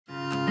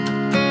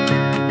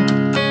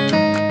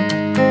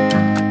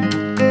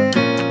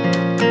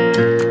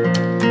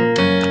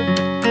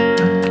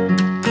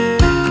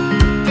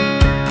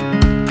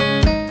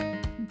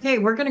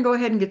going to go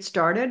ahead and get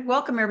started.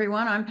 Welcome,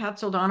 everyone. I'm Pat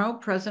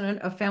Soldano, President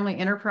of Family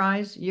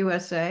Enterprise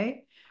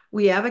USA.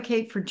 We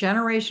advocate for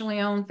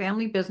generationally owned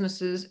family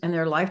businesses and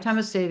their lifetime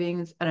of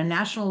savings at a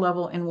national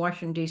level in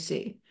Washington,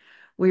 D.C.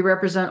 We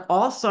represent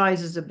all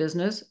sizes of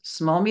business,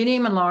 small,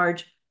 medium, and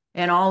large,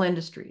 and all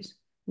industries.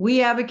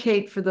 We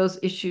advocate for those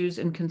issues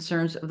and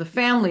concerns of the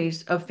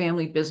families of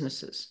family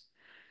businesses.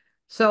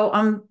 So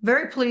I'm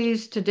very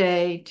pleased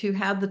today to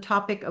have the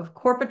topic of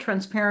Corporate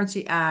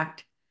Transparency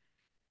Act,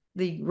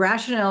 the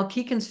rationale,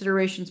 key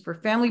considerations for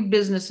family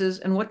businesses,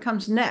 and what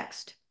comes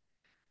next.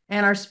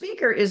 And our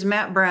speaker is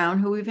Matt Brown,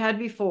 who we've had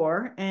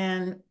before.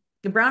 And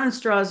the Brown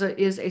Streza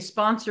is a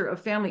sponsor of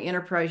Family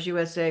Enterprise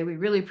USA. We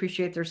really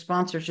appreciate their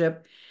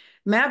sponsorship.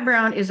 Matt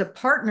Brown is a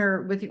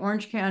partner with the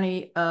Orange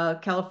County,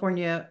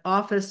 California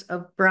office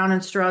of Brown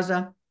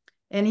Streza,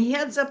 and he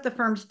heads up the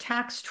firm's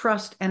tax,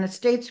 trust, and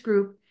estates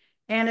group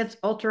and its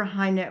ultra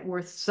high net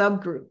worth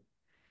subgroup.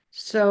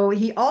 So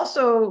he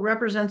also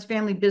represents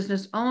family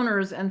business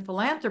owners and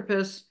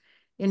philanthropists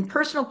in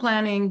personal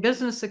planning,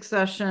 business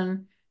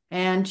succession,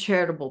 and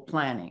charitable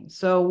planning.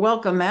 So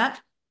welcome, Matt.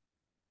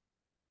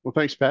 Well,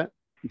 thanks, Pat.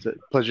 It's a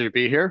pleasure to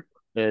be here.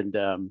 And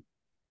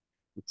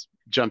let's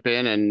jump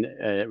in,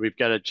 and we've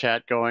got a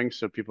chat going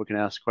so people can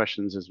ask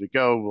questions as we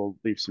go. We'll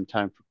leave some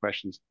time for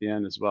questions at the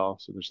end as well.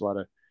 So there's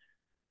a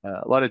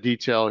lot of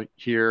detail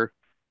here.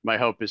 My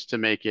hope is to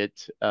make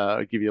it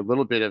give you a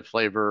little bit of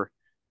flavor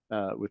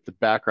with the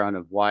background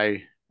of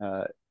why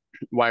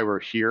we're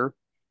here.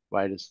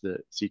 Why does the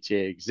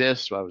CTA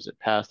exist? Why was it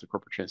passed? The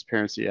Corporate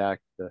Transparency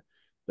Act,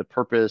 the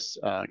purpose.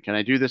 Can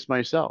I do this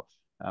myself?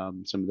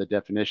 Some of the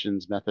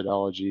definitions,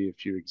 methodology, a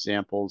few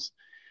examples.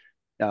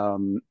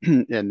 And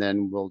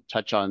then we'll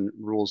touch on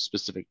rules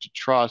specific to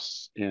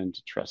trusts and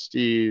to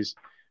trustees,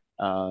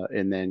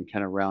 and then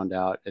kind of round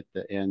out at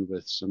the end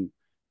with some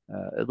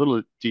a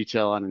little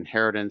detail on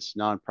inheritance,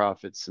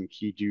 nonprofits, some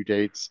key due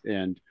dates,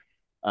 and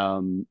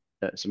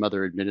some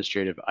other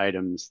administrative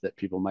items that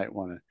people might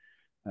want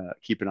to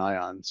keep an eye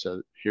on.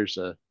 So here's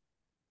a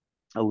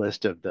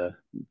list of the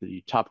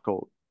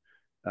topical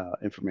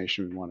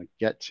information we want to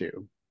get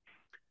to.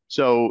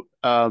 So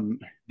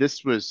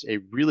this was a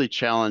really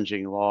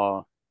challenging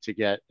law to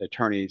get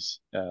attorneys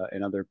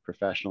and other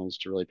professionals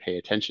to really pay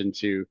attention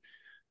to.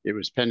 It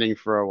was pending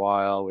for a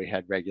while. We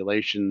had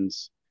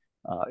regulations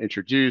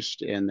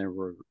introduced, and there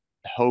were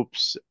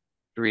hopes,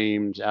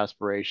 dreams,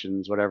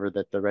 aspirations, whatever,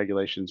 that the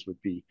regulations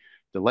would be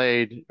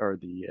delayed or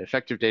the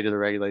effective date of the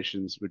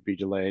regulations would be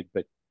delayed,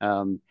 but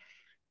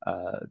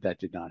that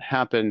did not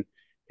happen.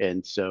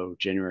 And so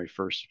January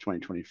 1st of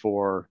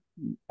 2024,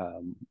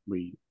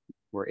 we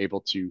were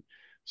able to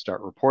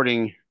start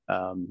reporting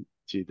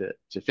to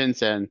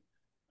FinCEN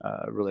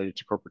related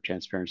to Corporate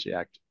Transparency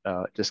Act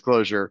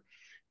disclosure.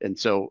 And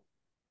so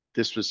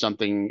this was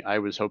something I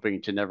was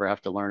hoping to never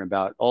have to learn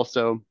about.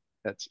 Also,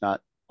 that's not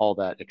all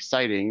that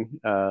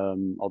exciting,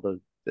 although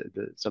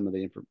some of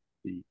the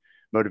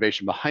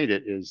motivation behind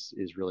it is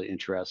really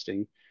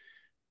interesting.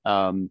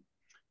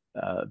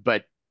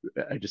 But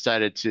I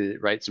decided to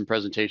write some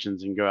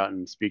presentations and go out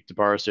and speak to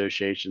bar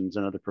associations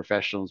and other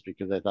professionals,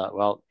 because I thought,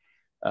 well,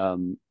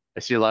 I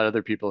see a lot of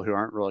other people who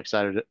aren't real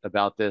excited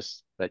about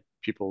this, but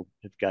people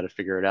have got to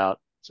figure it out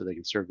so they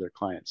can serve their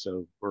clients.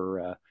 So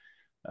we're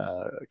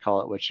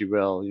call it what you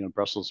will,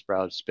 Brussels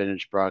sprouts,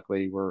 spinach,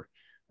 broccoli, we're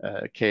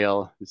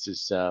kale. This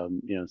is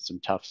some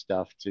tough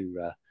stuff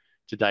to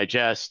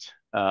digest,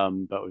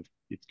 but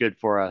it's good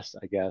for us,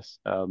 I guess.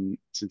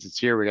 Since it's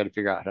here, we got to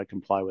figure out how to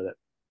comply with it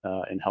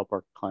and help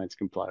our clients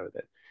comply with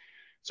it.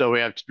 So we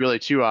have really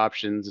two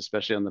options,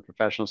 especially on the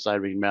professional side.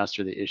 We can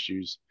master the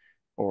issues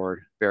or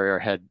bury our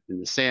head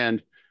in the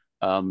sand.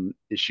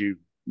 Issue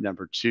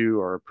number two,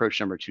 or approach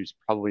number two, is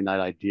probably not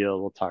ideal.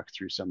 We'll talk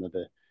through some of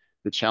the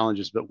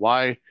challenges, but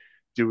why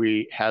do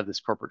we have this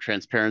Corporate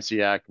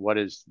Transparency Act? What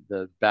is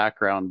the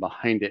background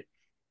behind it?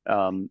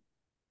 And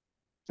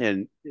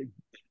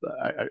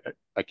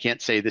I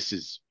can't say this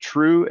is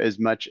true as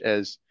much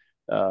as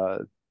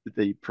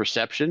the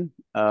perception,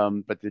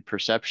 but the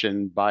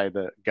perception by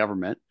the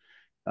government,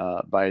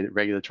 by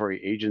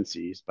regulatory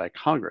agencies, by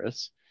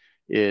Congress,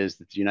 is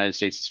that the United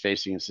States is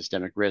facing a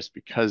systemic risk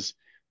because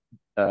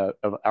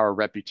of our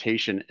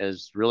reputation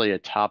as really a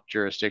top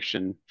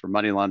jurisdiction for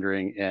money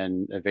laundering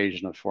and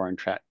evasion of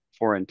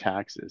foreign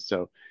taxes.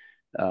 So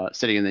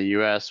sitting in the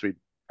US, we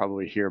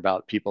probably hear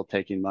about people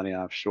taking money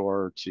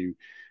offshore to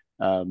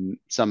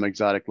some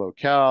exotic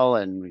locale,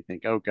 and we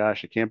think, oh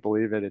gosh, I can't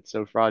believe it, it's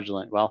so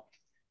fraudulent. Well,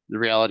 the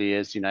reality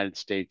is the United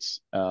States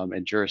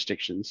and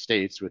jurisdiction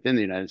states within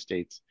the United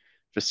States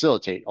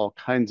facilitate all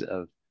kinds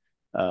of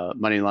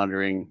money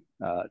laundering,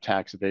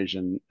 tax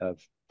evasion of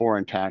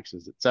foreign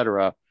taxes, et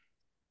cetera.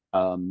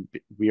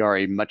 We are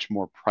a much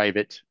more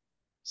private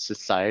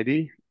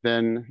society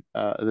than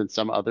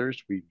some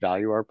others. We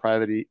value our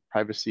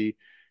privacy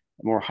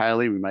more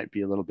highly. We might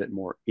be a little bit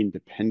more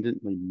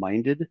independently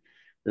minded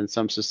than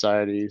some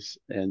societies,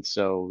 and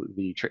so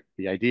the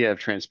idea of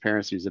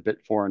transparency is a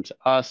bit foreign to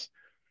us.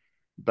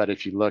 But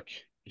if you look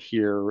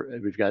here,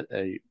 we've got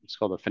it's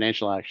called a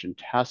Financial Action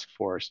Task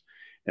Force,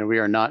 and we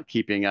are not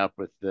keeping up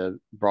with the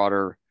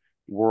broader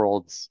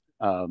world's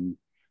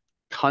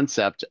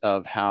concept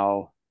of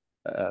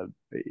uh,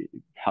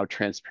 how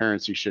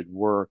transparency should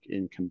work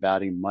in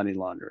combating money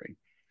laundering.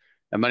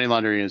 And money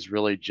laundering is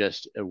really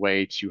just a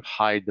way to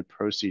hide the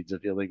proceeds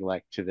of illegal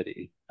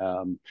activity.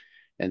 And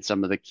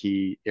some of the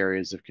key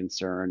areas of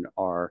concern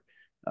are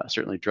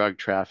certainly drug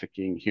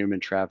trafficking, human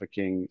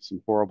trafficking,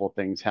 some horrible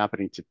things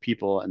happening to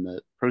people, and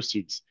the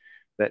proceeds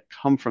that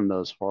come from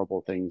those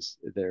horrible things.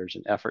 There's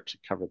an effort to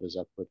cover those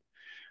up with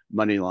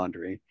money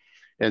laundering.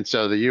 And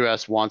so the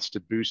US wants to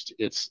boost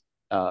its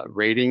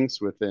ratings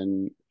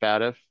within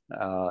FATF,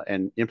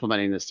 and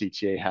implementing the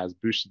CTA has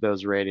boosted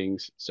those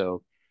ratings.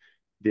 So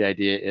the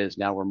idea is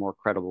now we're more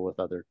credible with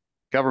other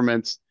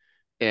governments.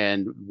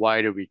 And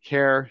why do we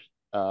care?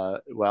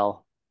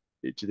 Well,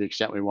 to the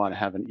extent we want to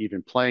have an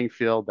even playing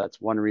field, that's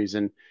one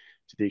reason.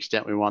 To the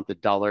extent we want the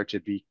dollar to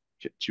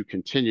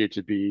continue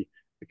to be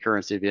the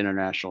currency of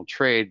international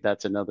trade,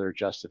 that's another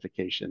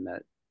justification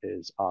that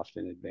is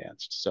often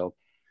advanced. So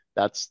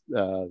that's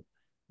sort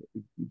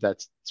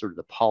of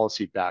the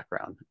policy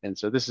background. And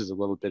so this is a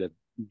little bit of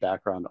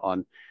background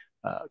on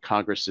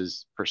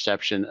Congress's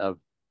perception of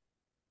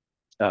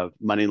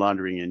money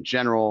laundering in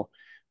general,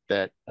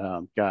 that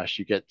gosh,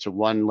 you get to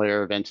one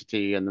layer of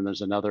entity and then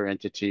there's another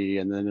entity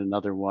and then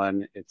another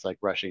one. It's like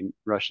Russian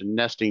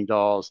nesting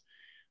dolls.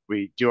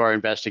 We do our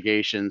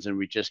investigations and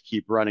we just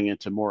keep running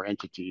into more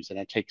entities, and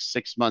it takes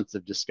 6 months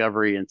of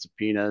discovery and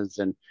subpoenas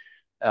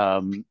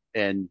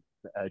and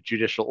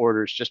judicial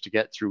orders just to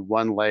get through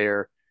one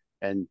layer.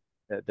 And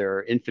there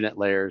are infinite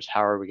layers.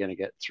 How are we going to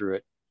get through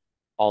it?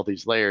 All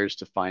these layers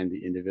to find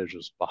the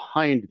individuals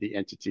behind the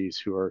entities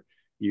who are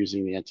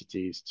using the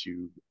entities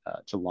to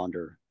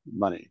launder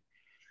money.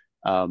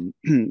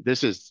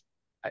 This is,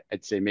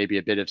 I'd say, maybe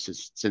a bit of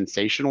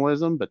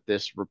sensationalism, but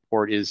this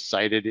report is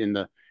cited in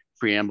the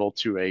preamble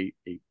to a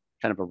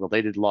kind of a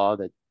related law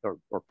that, or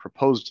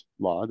proposed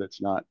law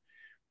that's not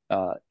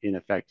in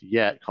effect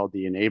yet, called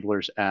the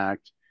Enablers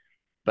Act.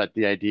 But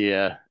the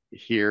idea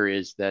here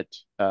is that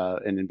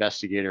an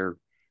investigator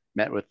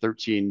met with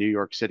 13 New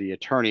York City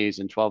attorneys,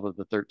 and 12 of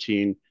the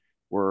 13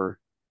 were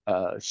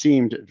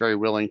seemed very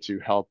willing to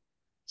help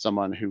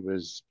someone who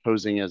was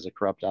posing as a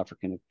corrupt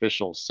African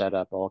official set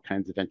up all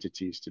kinds of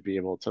entities to be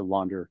able to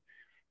launder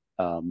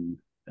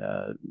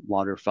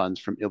funds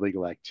from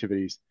illegal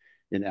activities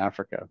in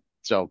Africa.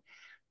 So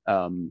there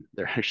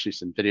are actually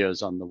some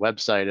videos on the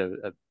website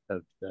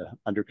of the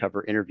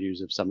undercover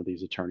interviews of some of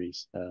these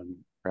attorneys,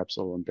 perhaps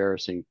a little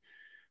embarrassing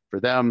for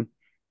them.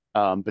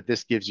 But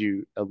this gives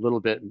you a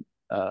little bit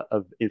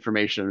of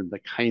information on the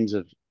kinds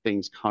of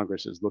things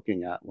Congress is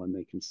looking at when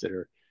they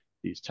consider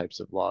these types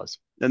of laws.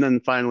 And then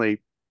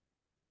finally,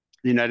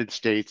 the United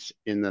States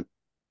in the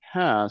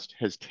past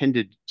has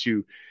tended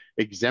to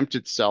exempt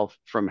itself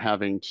from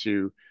having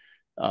to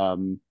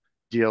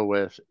deal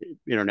with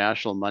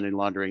international money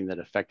laundering that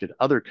affected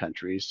other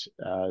countries.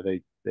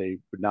 They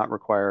would not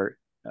require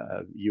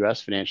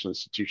U.S. financial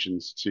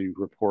institutions to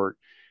report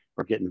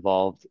or get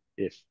involved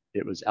if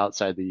it was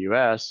outside the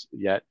U.S.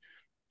 Yet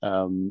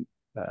the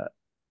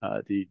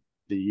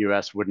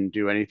U.S. wouldn't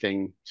do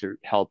anything to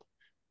help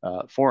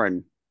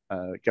foreign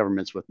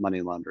governments with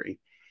money laundering.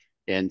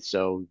 And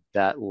so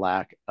that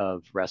lack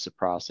of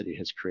reciprocity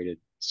has created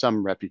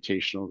some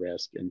reputational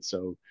risk. And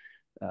so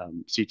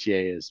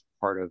CTA is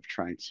part of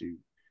trying to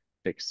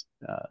fix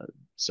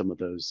some of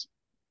those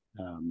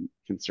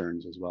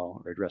concerns as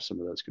well, or address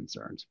some of those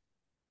concerns.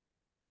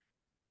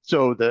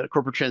 So the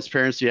Corporate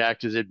Transparency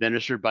Act is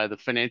administered by the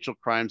Financial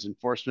Crimes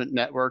Enforcement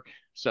Network.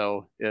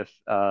 So if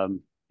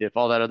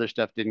all that other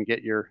stuff didn't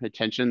get your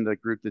attention, the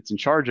group that's in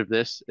charge of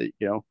this,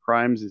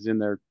 crimes is in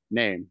their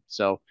name.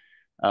 So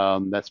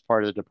that's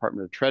part of the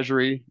Department of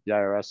Treasury. The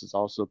IRS is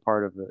also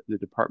part of the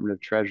Department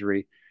of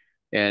Treasury.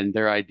 And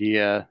their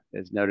idea,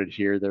 as noted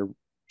here, they're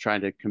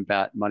trying to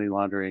combat money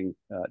laundering,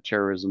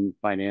 terrorism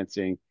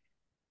financing,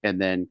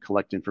 and then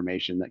collect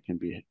information that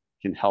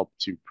can help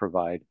to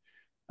provide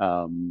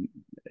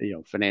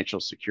financial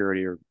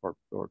security or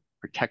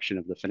protection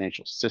of the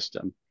financial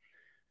system.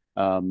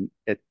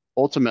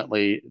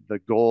 Ultimately, the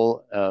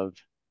goal of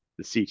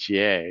the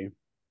CTA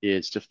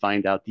is to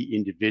find out the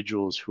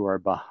individuals who are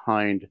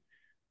behind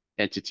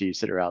entities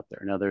that are out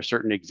there. Now, there are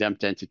certain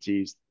exempt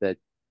entities that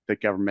the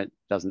government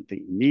doesn't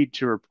think need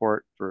to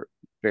report for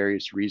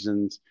various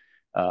reasons.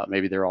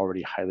 Maybe they're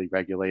already highly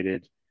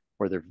regulated,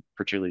 or they're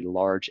particularly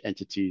large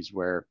entities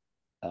where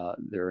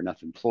there are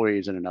enough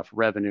employees and enough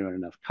revenue and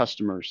enough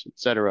customers, et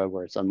cetera,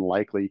 where it's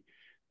unlikely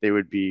they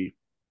would be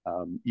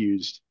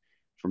used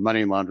for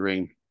money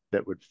laundering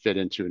that would fit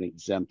into an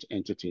exempt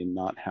entity and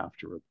not have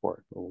to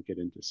report. But we'll get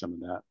into some of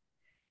that.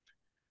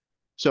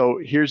 So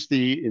here's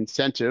the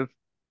incentive.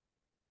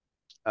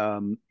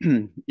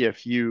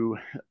 If you,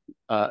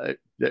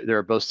 there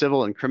are both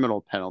civil and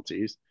criminal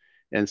penalties.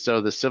 And so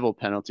the civil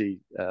penalty,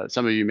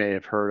 some of you may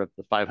have heard of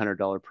the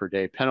 $500 per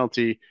day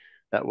penalty.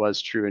 That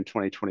was true in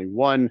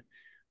 2021.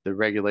 The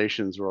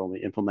regulations were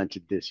only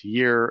implemented this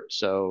year.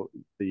 So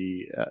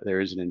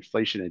there is an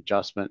inflation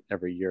adjustment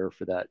every year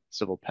for that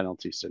civil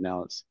penalty. So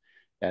now it's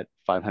at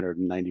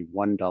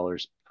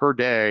 $591 per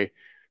day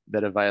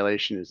that a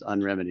violation is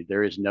unremedied.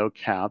 There is no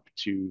cap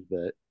to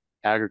the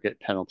aggregate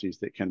penalties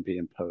that can be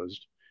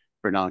imposed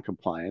for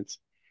noncompliance.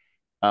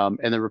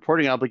 And the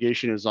reporting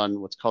obligation is on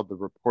what's called the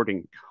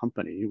reporting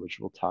company, which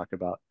we'll talk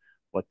about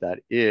what that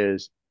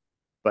is.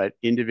 But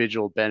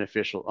individual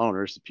beneficial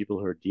owners, the people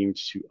who are deemed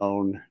to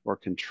own or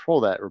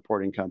control that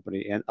reporting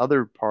company, and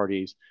other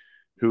parties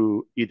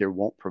who either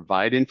won't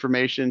provide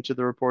information to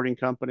the reporting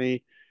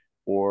company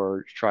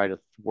or try to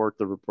thwart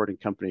the reporting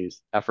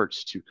company's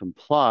efforts to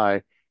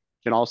comply,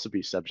 can also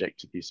be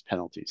subject to these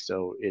penalties.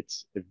 So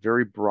it's a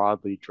very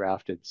broadly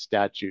drafted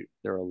statute.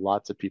 There are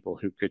lots of people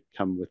who could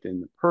come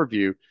within the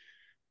purview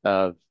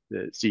of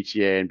the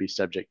CTA and be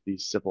subject to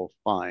these civil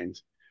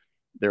fines.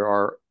 There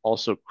are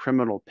also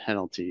criminal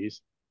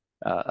penalties,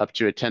 up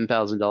to a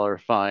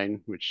 $10,000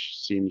 fine, which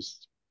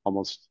seems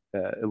almost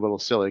a little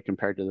silly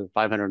compared to the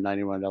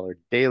 $591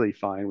 daily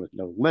fine with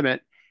no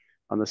limit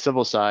on the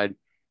civil side,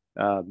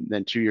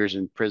 then 2 years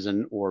in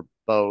prison or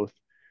both.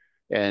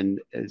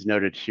 And as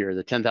noted here,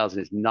 the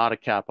 10,000 is not a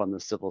cap on the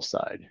civil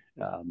side.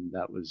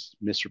 That was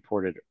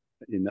misreported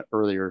in the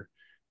earlier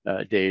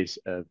days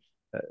of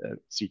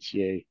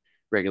CTA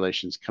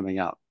regulations coming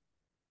out.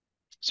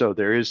 So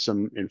there is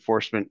some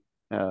enforcement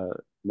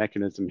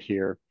mechanism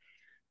here.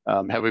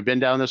 Have we been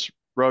down this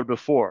road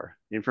before?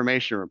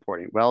 Information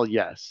reporting? Well,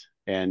 yes.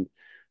 And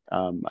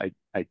I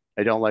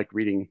don't like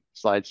reading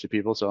slides to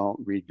people, so I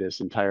won't read this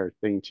entire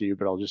thing to you,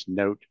 but I'll just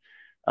note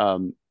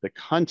the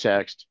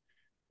context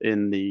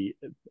in the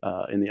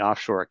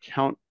offshore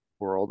account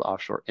world,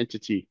 offshore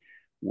entity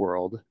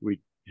world. We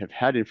have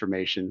had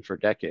information for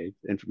decades,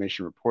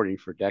 information reporting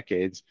for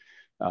decades,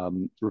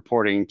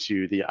 reporting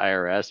to the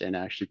IRS and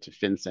actually to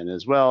FinCEN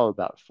as well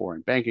about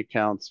foreign bank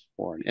accounts,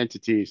 foreign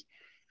entities.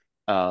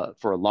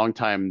 For a long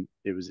time,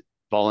 it was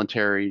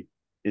voluntary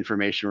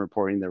information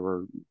reporting. There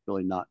were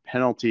really not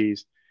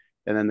penalties.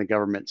 And then the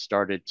government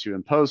started to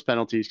impose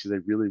penalties because they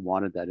really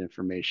wanted that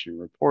information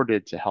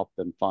reported to help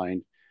them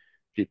find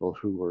people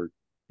who were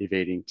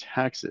evading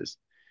taxes.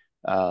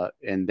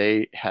 And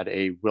they had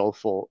a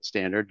willful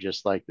standard,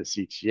 just like the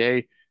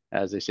CTA,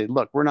 as they say,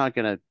 look, we're not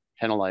going to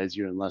penalize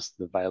you unless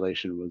the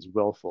violation was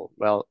willful.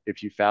 Well,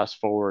 if you fast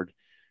forward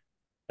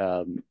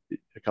a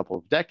couple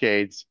of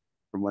decades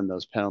from when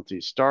those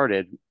penalties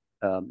started,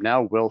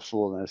 now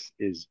willfulness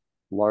is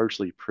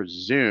largely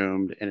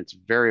presumed, and it's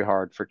very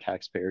hard for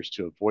taxpayers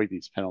to avoid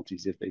these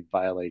penalties if they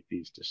violate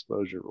these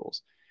disclosure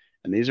rules.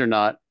 And these are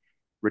not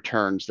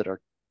returns that are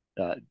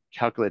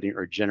calculating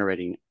or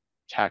generating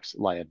tax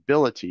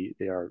liability.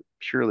 They are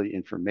purely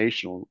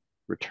informational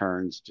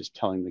returns, just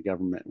telling the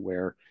government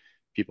where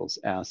people's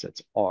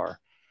assets are.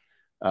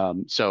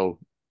 So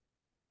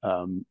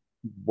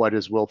what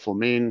does willful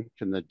mean?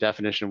 Can the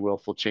definition of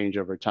willful change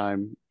over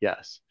time?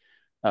 Yes.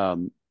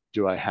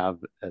 Do I have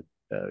a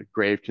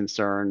grave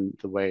concern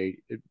the way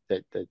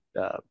that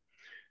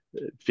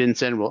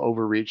FinCEN will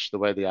overreach the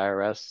way the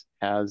IRS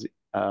has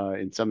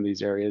in some of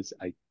these areas?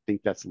 I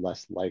think that's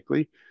less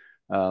likely.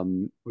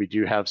 We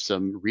do have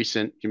some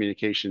recent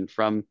communication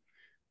from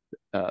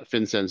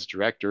FinCEN's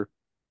director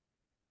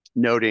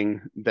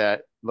noting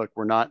that, look,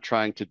 we're not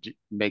trying to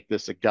make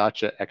this a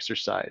gotcha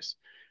exercise.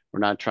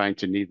 We're not trying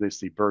to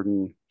needlessly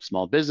burden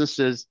small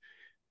businesses.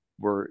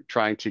 We're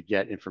trying to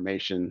get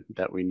information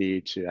that we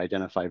need to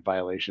identify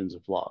violations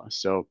of law.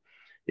 So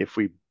if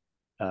we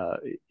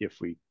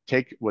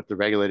take what the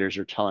regulators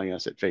are telling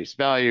us at face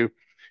value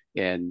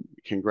and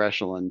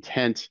congressional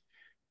intent,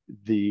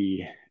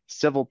 the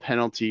civil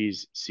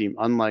penalties seem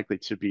unlikely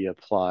to be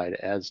applied,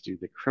 as do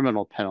the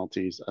criminal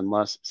penalties,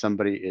 unless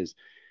somebody is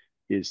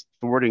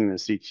thwarting the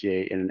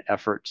CTA in an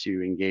effort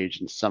to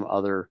engage in some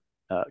other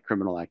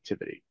criminal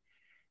activity.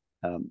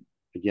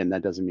 Again,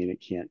 that doesn't mean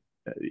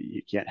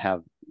you can't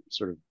have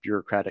sort of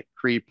bureaucratic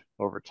creep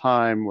over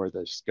time where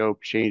the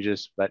scope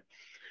changes, but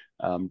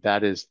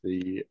that is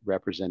the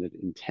represented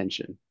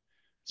intention.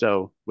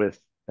 So with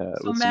So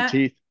some Matt,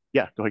 teeth,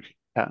 yeah, go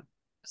ahead.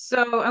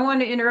 so I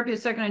wanted to interrupt you a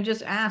second and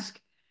just ask,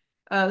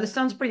 this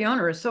sounds pretty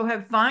onerous. So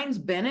have fines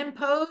been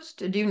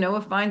imposed? Do you know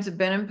if fines have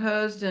been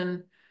imposed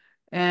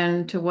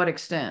and to what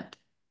extent?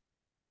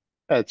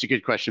 That's a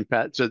good question,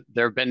 Pat. So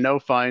there have been no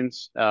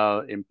fines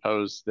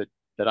imposed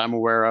that I'm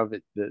aware of.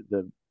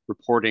 The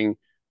reporting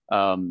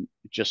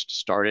just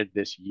started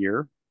this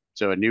year.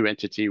 So a new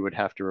entity would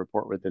have to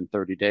report within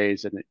 30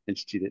 days. And an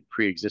entity that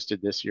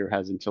pre-existed this year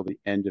has until the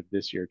end of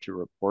this year to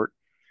report.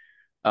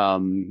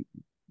 FinCEN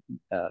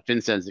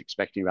is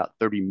expecting about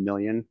 30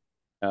 million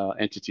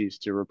entities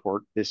to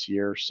report this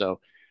year. So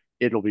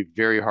it'll be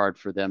very hard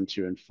for them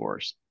to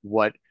enforce.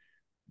 What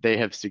they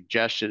have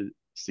suggested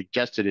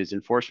is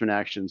enforcement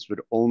actions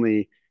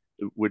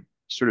would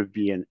sort of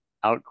be an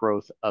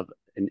outgrowth of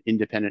an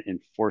independent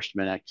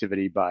enforcement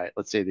activity by,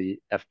 let's say, the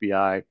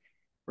FBI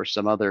or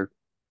some other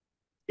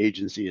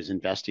agency is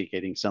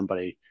investigating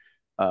somebody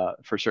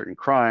for certain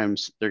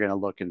crimes. They're going to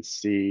look and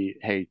see,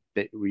 hey,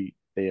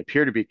 they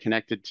appear to be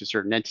connected to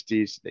certain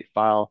entities. They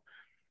file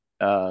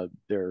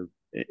their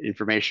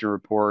information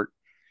report.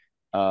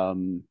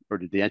 or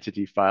did the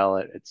entity file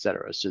it, et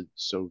cetera.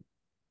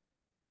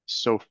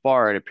 So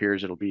far, it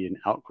appears it'll be an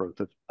outgrowth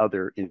of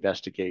other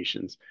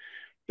investigations.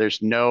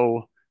 There's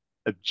no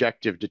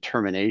objective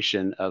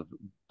determination of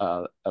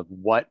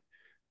what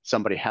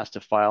somebody has to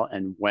file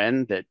and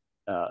when that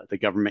the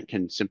government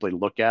can simply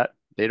look at.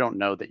 They don't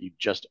know that you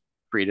just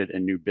created a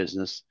new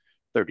business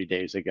 30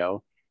 days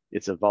ago.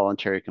 It's a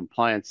voluntary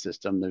compliance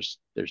system. There's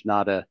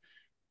not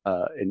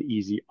an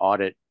easy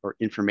audit or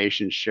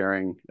information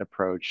sharing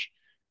approach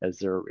as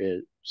there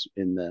is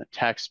in the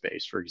tax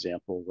space, for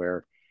example,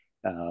 where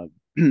a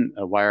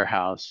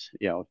wirehouse,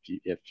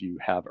 if you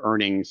have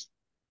earnings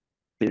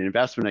in an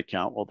investment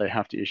account, well, they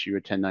have to issue a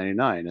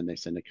 1099 and they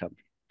send a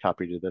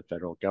copy to the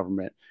federal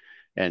government,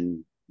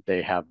 and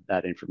they have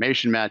that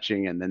information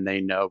matching, and then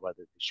they know whether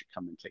they should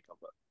come and take a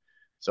look.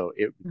 So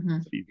it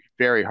would be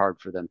very hard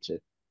for them to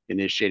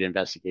initiate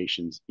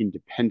investigations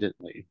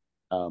independently.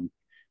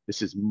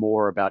 This is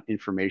more about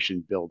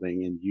information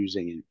building and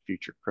using in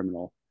future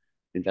criminal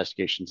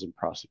investigations and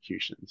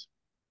prosecutions.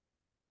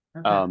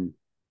 Okay.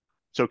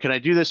 So can I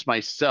do this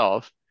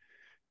myself?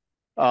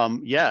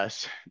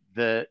 Yes,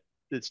 the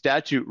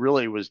statute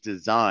really was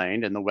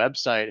designed, and the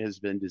website has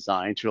been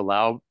designed to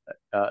allow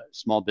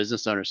small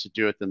business owners to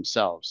do it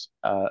themselves.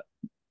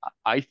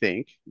 I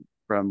think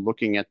from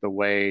looking at the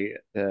way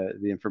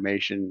the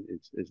information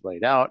is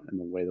laid out and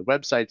the way the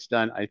website's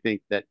done, I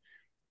think that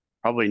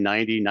probably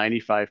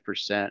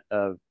 95%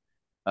 of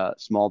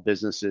small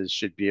businesses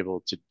should be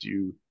able to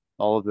do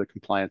all of the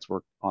compliance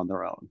work on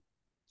their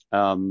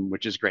own,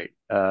 which is great.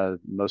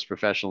 Most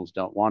professionals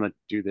don't want to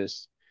do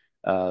this.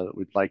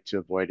 We'd like to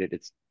avoid it.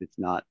 It's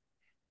not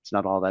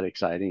all that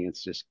exciting.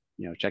 It's just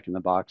checking the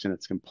box and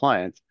it's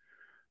compliance.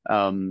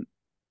 And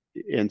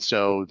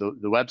so the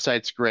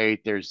website's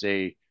great. There's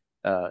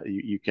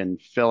you can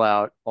fill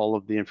out all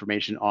of the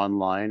information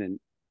online and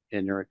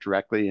enter it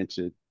directly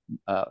into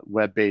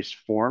web-based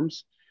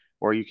forms,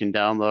 or you can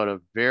download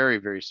a very,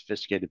 very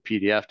sophisticated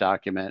PDF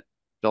document,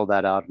 fill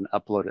that out, and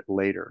upload it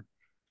later.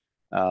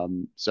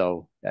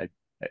 So I'm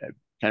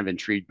kind of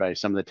intrigued by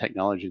some of the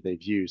technology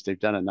they've used. They've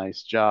done a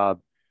nice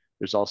job.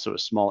 There's also a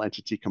small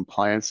entity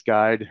compliance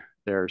guide.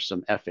 There's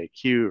some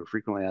FAQ, or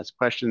frequently asked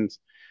questions,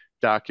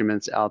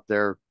 documents out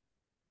there.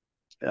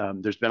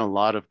 There's been a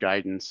lot of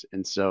guidance,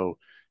 and so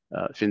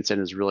FinCEN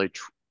is really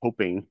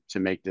hoping to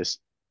make this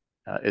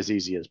as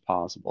easy as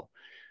possible.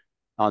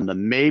 On the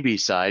maybe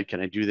side, can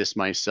I do this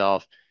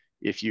myself?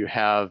 If you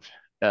have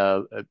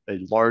a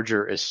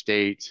larger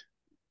estate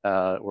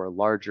or a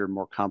larger,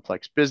 more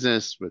complex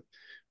business with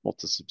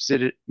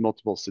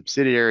multiple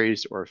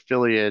subsidiaries or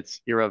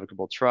affiliates,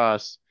 irrevocable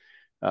trusts,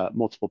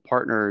 multiple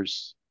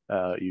partners,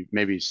 you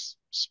maybe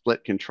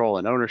split control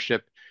and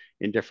ownership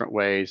in different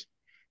ways.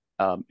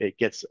 It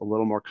gets a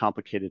little more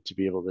complicated to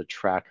be able to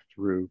track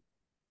through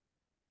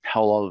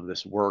how all of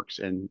this works,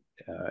 and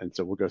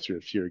so we'll go through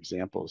a few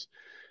examples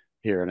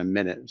here in a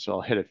minute. So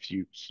I'll hit a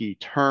few key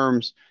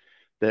terms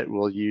that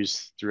we'll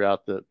use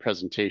throughout the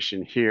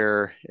presentation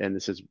here, and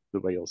this is the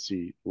way you'll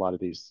see a lot of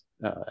these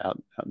out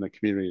in the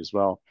community as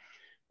well.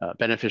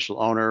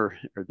 Beneficial owner,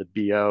 or the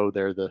BO,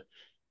 they're the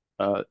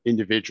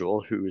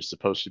individual who is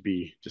supposed to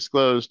be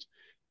disclosed.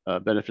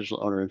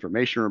 Beneficial owner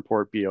information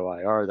report,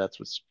 BOIR, that's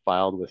what's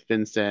filed with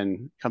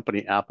FinCEN.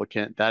 Company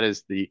applicant, that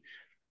is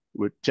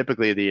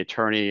typically the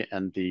attorney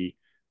and the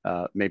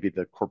maybe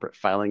the corporate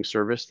filing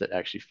service that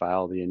actually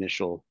file the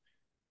initial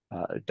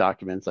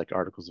documents like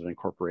articles of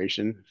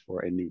incorporation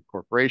for a new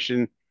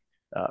corporation.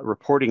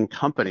 Reporting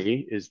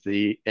company is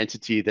the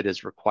entity that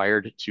is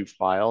required to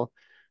file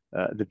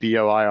the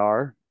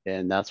BOIR,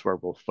 and that's where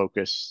we'll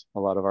focus a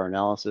lot of our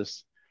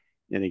analysis.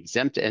 An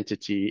exempt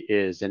entity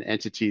is an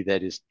entity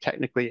that is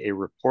technically a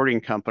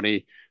reporting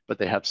company, but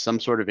they have some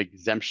sort of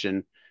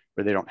exemption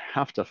where they don't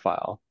have to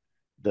file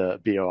the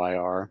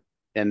BOIR.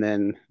 And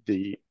then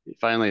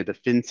finally, the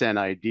FinCEN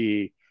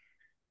ID,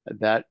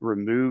 that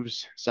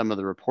removes some of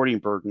the reporting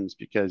burdens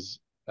because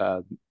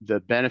the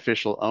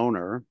beneficial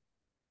owner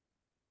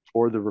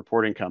or the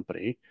reporting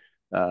company,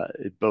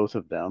 both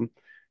of them,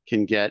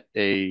 can get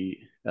a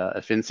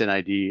FinCEN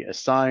ID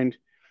assigned,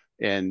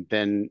 and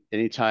then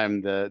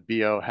anytime the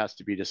BO has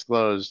to be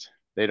disclosed,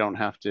 they don't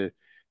have to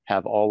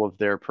have all of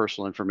their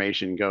personal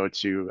information go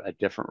to a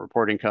different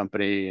reporting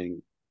company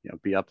and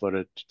be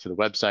uploaded to the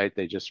website.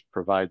 They just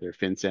provide their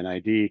FinCEN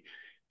ID.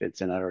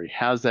 FinCEN already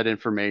has that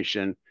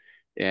information,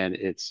 and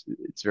it's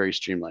very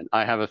streamlined.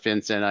 I have a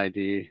FinCEN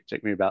ID. It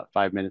took me about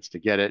 5 minutes to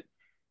get it.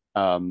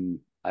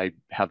 I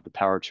have the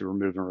power to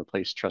remove and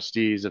replace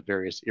trustees of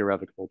various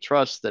irrevocable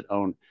trusts that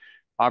own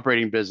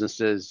operating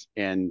businesses,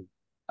 and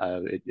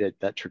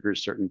that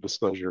triggers certain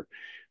disclosure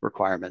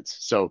requirements.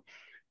 So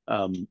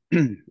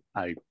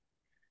I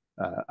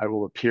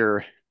will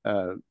appear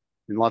in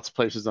lots of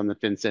places on the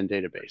FinCEN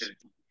database.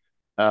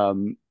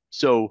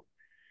 So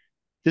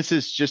this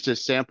is just a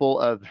sample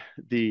of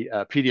the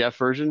PDF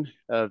version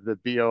of the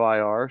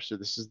BOIR. So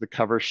this is the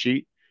cover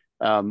sheet.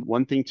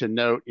 One thing to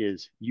note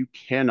is you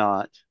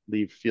cannot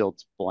leave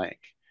fields blank.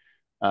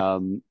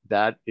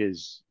 That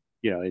is,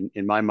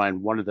 in my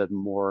mind, one of the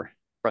more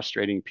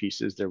frustrating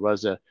pieces. There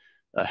was a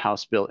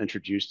House bill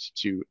introduced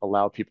to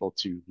allow people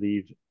to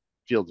leave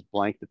fields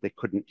blank that they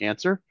couldn't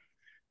answer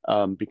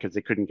because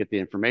they couldn't get the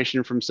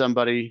information from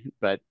somebody,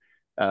 but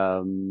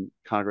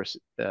Congress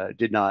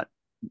did not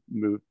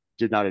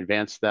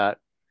advance that.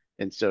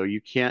 And so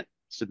you can't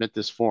submit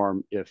this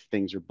form if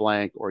things are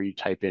blank or you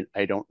type in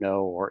I don't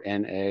know or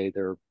NA.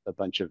 There are a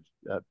bunch of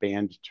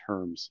banned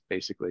terms,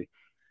 basically.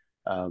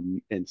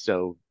 And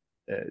so,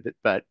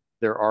 but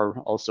there are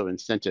also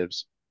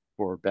incentives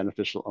for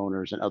beneficial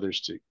owners and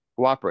others to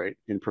cooperate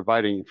in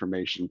providing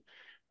information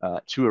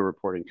to a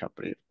reporting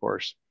company, of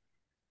course.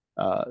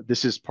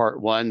 This is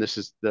part one. This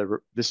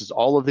is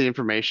all of the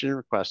information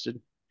requested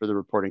for the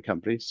reporting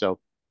company. So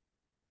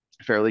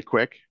fairly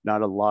quick,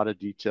 not a lot of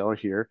detail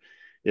here.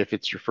 If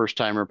it's your first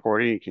time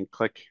reporting, you can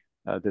click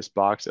this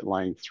box at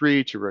line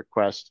 3 to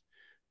request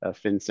a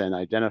FinCEN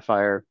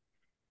identifier.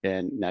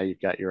 And now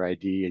you've got your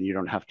ID and you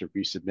don't have to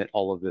resubmit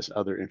all of this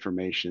other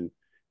information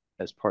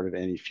as part of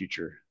any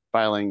future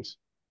filings.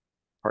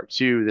 Part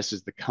 2, this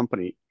is the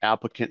company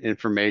applicant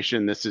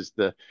information. This is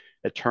the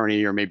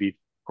attorney or maybe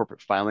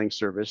corporate filing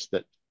service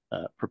that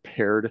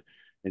prepared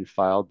and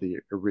filed the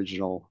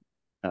original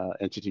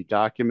entity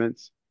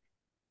documents.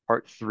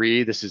 Part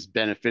 3, this is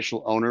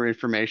beneficial owner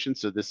information.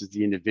 So this is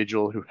the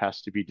individual who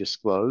has to be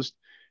disclosed.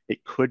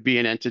 It could be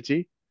an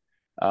entity.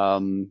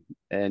 And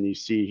you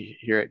see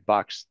here at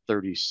box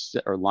 30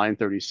 or line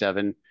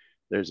 37,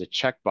 there's a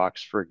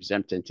checkbox for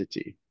exempt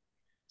entity.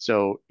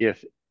 So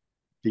if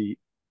the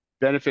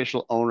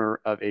beneficial owner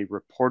of a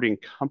reporting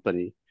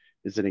company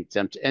is an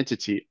exempt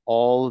entity,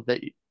 all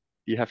that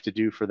you have to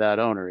do for that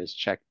owner is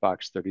check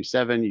box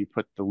 37. You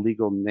put the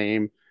legal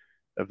name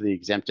of the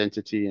exempt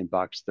entity in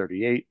box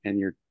 38 and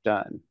you're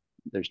done.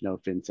 There's no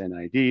FinCEN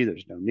ID.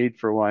 There's no need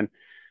for one.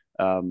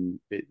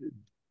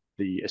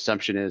 The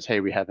assumption is, hey,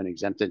 we have an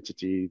exempt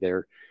entity.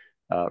 They're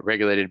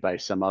regulated by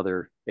some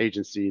other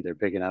agency. They're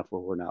big enough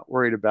where we're not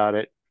worried about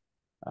it,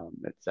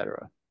 et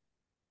cetera.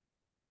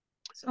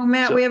 So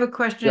Matt, we have a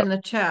question yep. in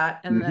the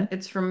chat, and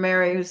it's from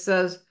Mary, who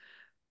says,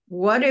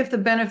 what if the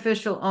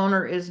beneficial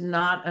owner is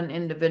not an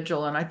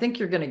individual? And I think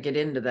you're going to get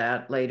into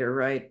that later,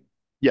 right?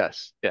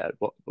 Yes. Yeah.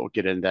 We'll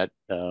get into that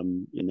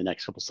in the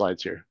next couple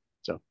slides here.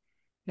 So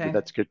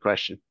that's a good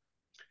question.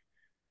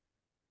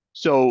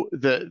 So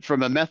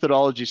from a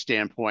methodology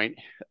standpoint,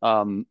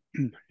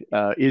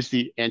 is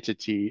the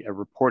entity a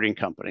reporting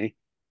company?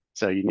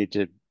 So you need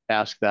to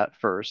ask that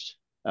first.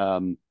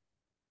 If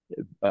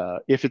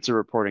it's a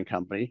reporting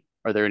company,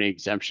 are there any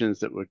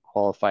exemptions that would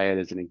qualify it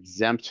as an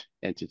exempt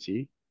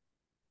entity?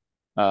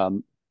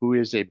 Who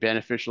is a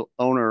beneficial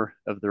owner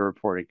of the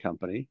reporting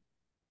company?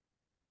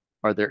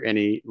 Are there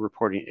any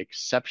reporting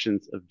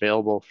exceptions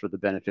available for the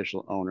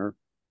beneficial owner?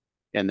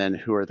 And then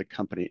who are the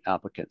company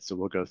applicants? So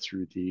we'll go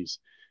through these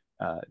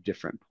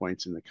different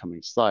points in the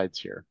coming slides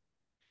here.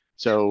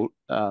 So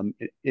an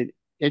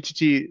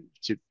entity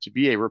to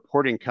be a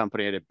reporting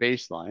company at a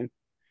baseline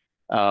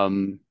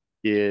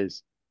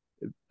is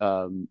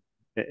an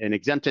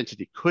exempt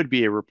entity could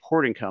be a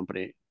reporting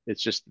company.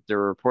 It's just that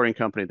they're a reporting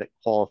company that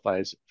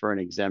qualifies for an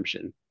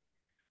exemption.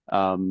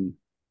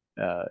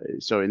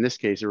 So in this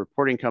case, a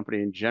reporting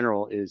company in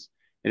general is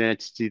an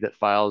entity that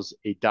files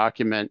a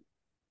document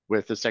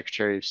with the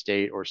Secretary of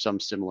State or some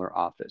similar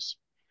office.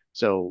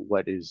 So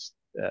what is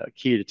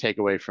key to take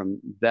away from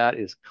that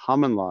is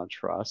common law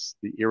trusts,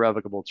 the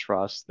irrevocable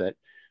trusts that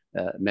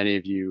many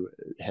of you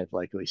have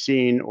likely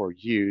seen or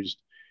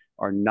used,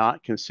 are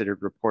not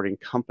considered reporting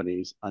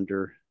companies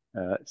under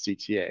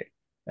CTA.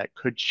 That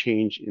could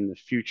change in the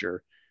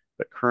future,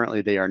 but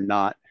currently they are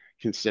not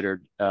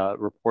considered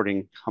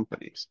reporting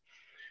companies.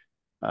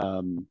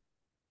 Now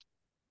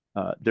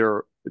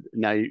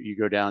you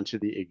go down to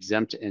the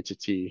exempt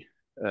entity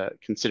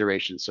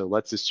consideration. So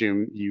let's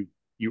assume you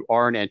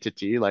are an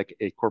entity like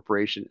a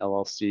corporation,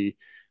 LLC,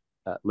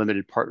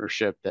 limited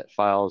partnership that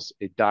files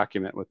a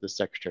document with the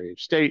Secretary of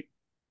State.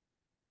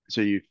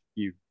 So you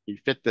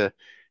fit the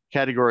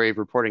category of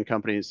reporting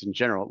companies in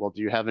general. Well,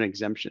 do you have an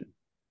exemption?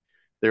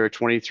 There are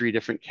 23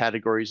 different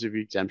categories of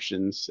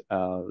exemptions,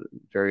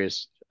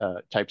 various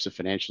types of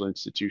financial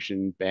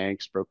institution,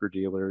 banks,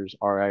 broker-dealers,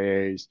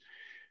 RIAs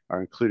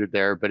are included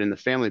there. But in the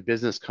family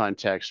business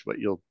context, what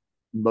you'll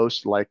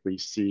most likely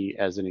see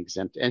as an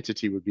exempt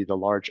entity would be the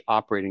large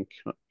operating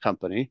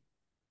company,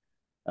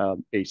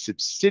 a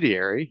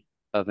subsidiary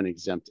of an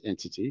exempt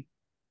entity,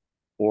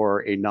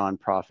 or a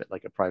nonprofit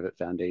like a private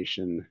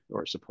foundation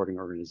or a supporting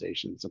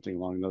organization, something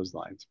along those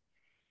lines.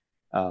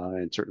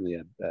 And certainly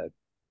a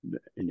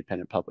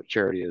independent public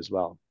charity as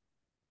well.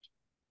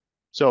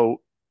 So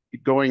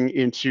going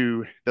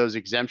into those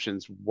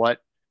exemptions, one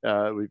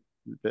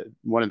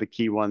of the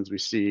key ones we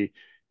see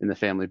in the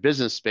family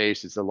business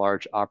space is the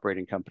large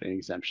operating company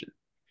exemption.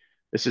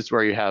 This is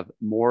where you have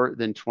more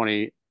than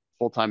 20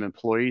 full-time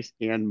employees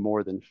and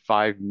more than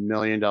 $5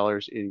 million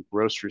in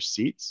gross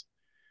receipts.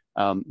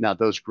 Now,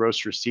 those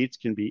gross receipts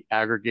can be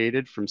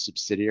aggregated from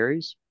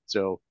subsidiaries.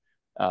 So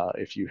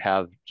if you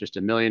have just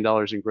 $1 million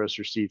in gross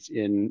receipts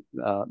in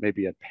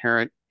maybe a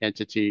parent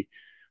entity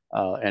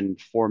and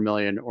 4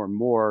 million or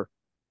more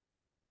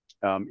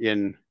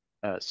in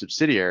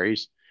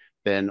subsidiaries,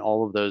 then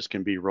all of those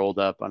can be rolled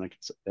up on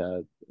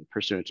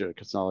pursuant to a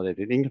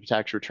consolidated income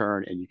tax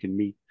return, and you can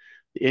meet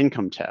the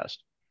income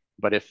test.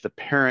 But if the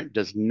parent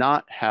does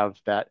not have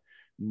that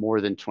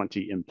more than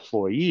 20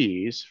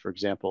 employees, for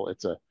example,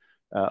 it's a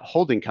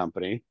holding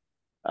company,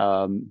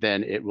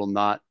 then it will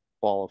not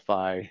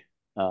qualify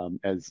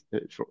as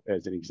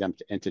an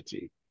exempt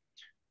entity.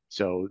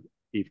 So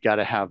you've got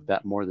to have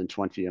that more than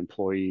 20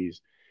 employees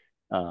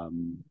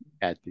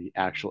at the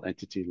actual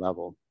entity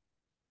level.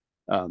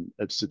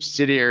 Of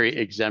subsidiary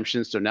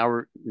exemptions. So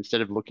now instead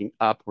of looking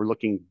up, we're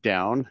looking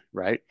down,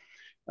 right?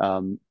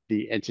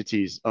 The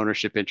entity's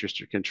ownership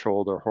interest are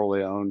controlled or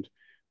wholly owned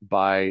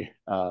by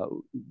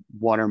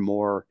one or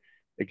more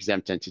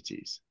exempt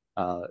entities,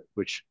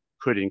 which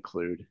would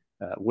include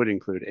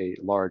a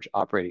large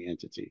operating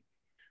entity.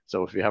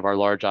 So if we have our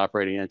large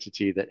operating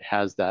entity that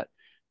has that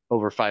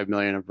over 5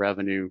 million of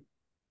revenue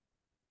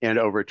and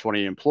over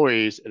 20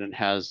 employees, and it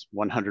has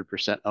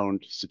 100%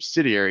 owned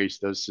subsidiaries,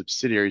 those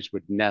subsidiaries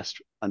would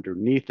nest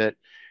underneath it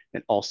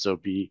and also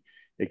be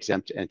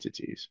exempt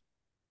entities.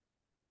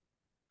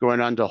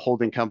 Going on to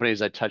holding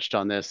companies, I touched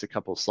on this a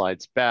couple of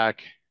slides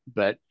back,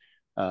 but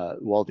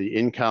while the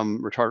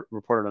income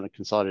reported on a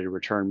consolidated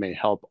return may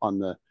help on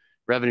the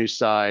revenue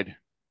side,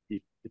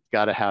 it's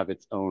got to have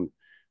its own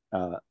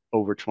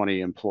over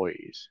 20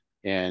 employees.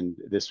 And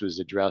this was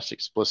addressed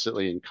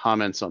explicitly in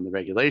comments on the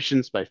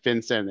regulations by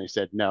FinCEN. They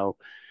said, no,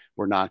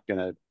 we're not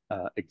going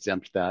to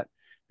exempt that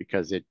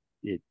because it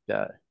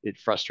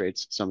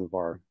frustrates some of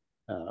our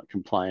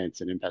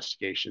compliance and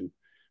investigation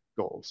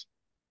goals.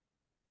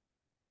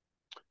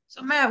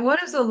 So Matt,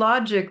 what is the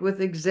logic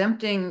with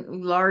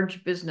exempting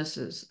large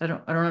businesses? I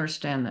don't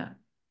understand that.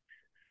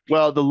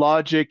 Well, the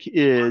logic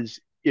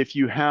is if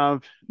you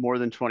have more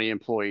than 20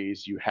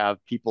 employees, you have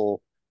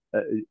people,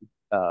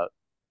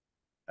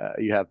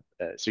 you have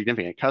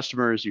significant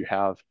customers, you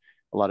have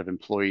a lot of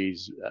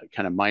employees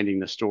kind of minding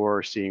the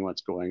store, seeing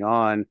what's going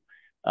on.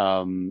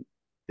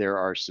 There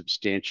are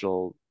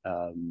substantial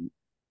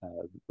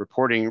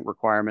reporting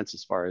requirements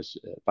as far as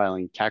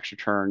filing tax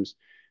returns.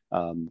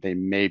 They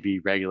may be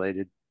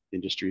regulated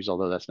industries,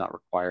 although that's not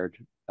required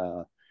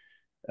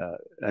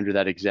under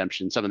that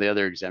exemption. Some of the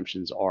other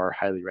exemptions are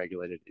highly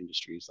regulated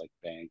industries like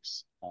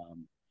banks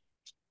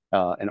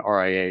and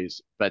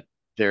RIAs, but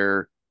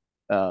they're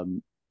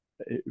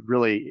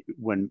really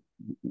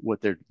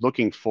what they're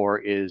looking for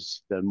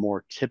is the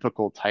more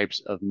typical types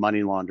of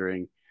money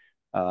laundering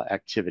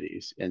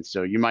activities. And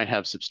so you might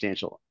have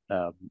substantial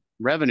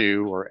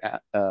revenue or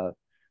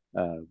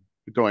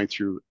going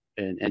through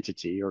an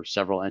entity or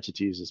several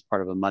entities as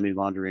part of a money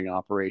laundering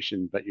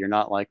operation, but you're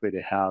not likely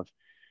to have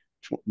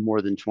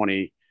more than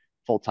 20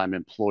 full-time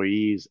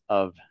employees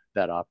of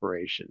that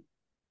operation.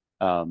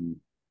 And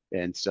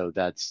so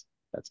that's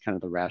kind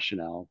of the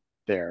rationale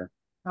there.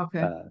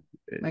 Okay,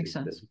 makes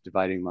sense. The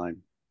dividing line.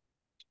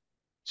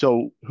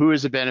 So who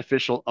is a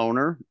beneficial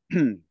owner?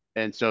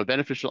 And so a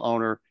beneficial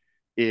owner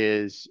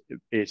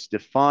it's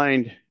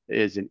defined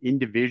as an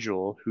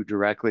individual who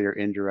directly or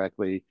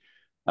indirectly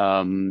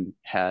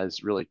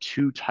has really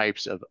two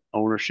types of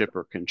ownership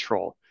or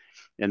control.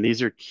 And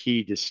these are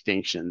key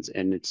distinctions.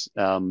 And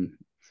I'm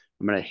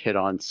going to hit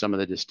on some of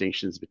the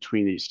distinctions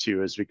between these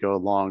two as we go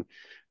along,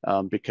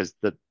 because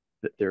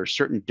there are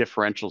certain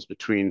differentials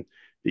between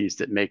these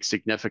that make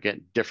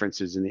significant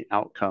differences in the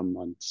outcome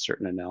on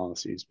certain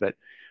analyses. But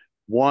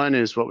one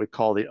is what we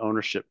call the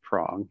ownership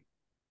prong.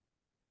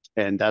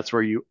 And that's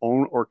where you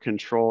own or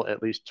control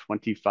at least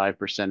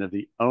 25% of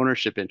the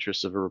ownership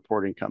interests of a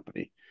reporting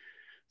company.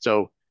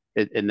 So,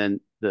 and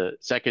then the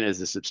second is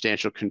the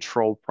substantial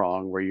control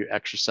prong, where you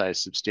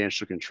exercise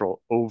substantial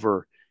control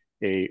over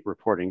a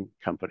reporting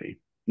company.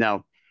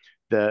 Now,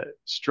 the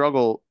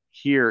struggle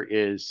here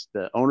is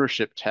the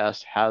ownership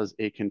test has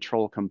a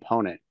control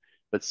component,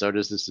 but so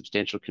does the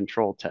substantial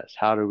control test.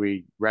 How do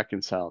we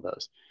reconcile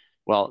those?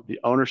 Well, the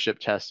ownership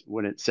test,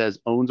 when it says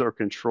owns or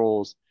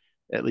controls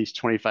at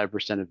least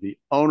 25% of the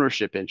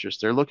ownership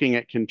interest, they're looking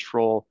at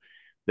control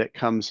that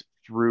comes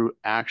through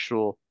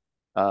actual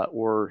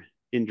or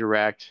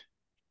indirect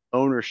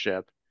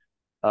ownership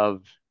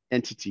of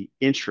entity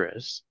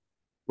interests,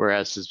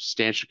 whereas the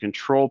substantial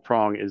control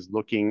prong is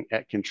looking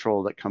at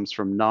control that comes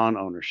from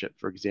non-ownership.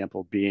 For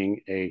example,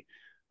 being a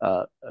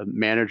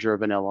manager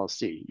of an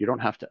LLC. You don't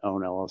have to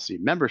own LLC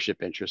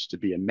membership interest to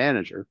be a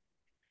manager.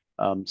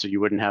 So you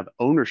wouldn't have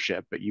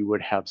ownership, but you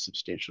would have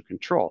substantial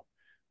control.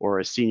 Or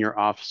a senior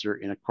officer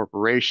in a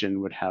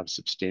corporation would have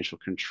substantial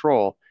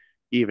control,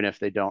 even if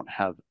they don't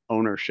have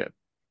ownership.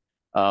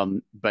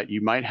 But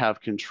you might have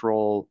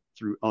control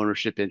through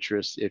ownership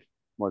interests if,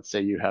 let's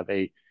say, you have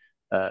a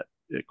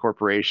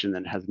corporation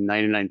that has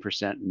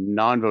 99%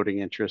 non-voting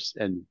interest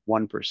and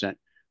 1%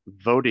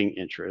 voting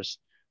interest.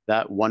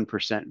 That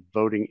 1%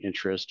 voting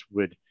interest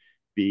would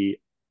be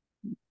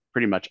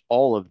pretty much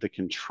all of the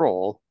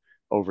control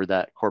over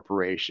that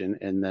corporation.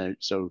 And then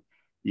so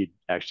you'd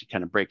actually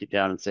kind of break it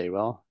down and say,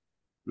 well,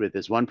 with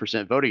this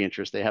 1% voting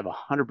interest, they have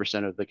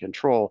 100% of the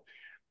control.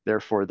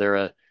 Therefore, they're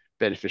a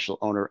beneficial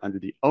owner under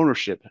the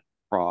ownership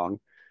prong.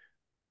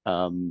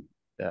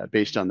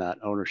 based on that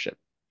ownership.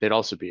 They'd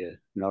also be an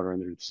owner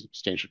under the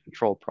substantial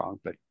control prong,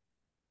 but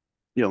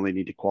you only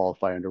need to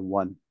qualify under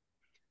one.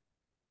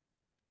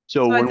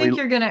 So So I when we, think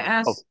you're going to oh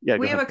ask, yeah,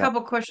 go we have ahead, a Pat.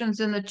 couple questions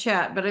in the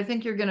chat, but I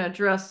think you're going to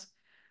address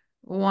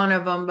one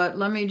of them, but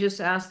let me just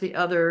ask the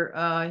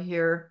other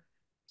here.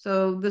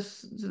 So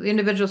the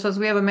individual says,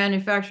 we have a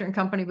manufacturing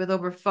company with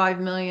over 5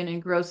 million in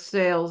gross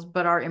sales,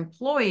 but our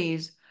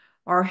employees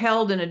are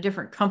held in a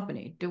different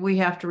company. Do we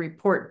have to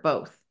report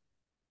both?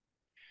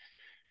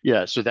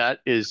 Yeah, so that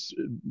is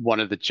one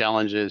of the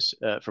challenges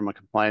from a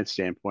compliance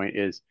standpoint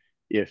is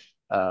if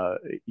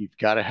you've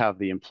got to have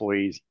the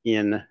employees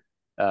in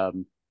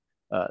um,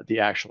 the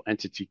actual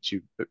entity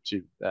to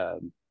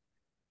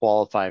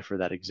qualify for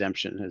that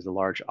exemption as a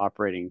large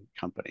operating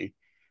company.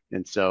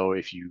 And so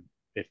if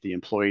the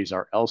employees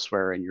are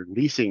elsewhere and you're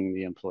leasing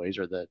the employees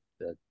or the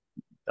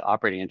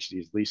operating entity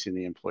is leasing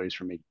the employees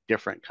from a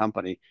different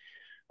company,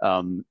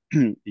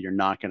 you're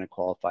not going to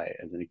qualify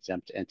as an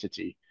exempt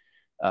entity.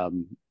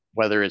 Um,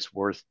 whether it's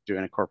worth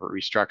doing a corporate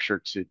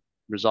restructure to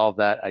resolve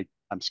that,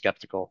 I'm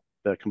skeptical.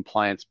 The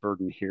compliance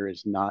burden here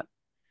is not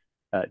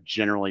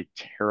generally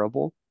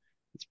terrible.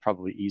 It's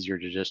probably easier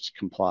to just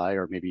comply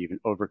or maybe even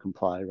over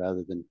comply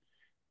rather than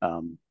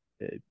um,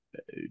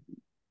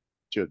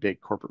 to a big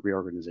corporate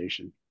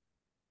reorganization.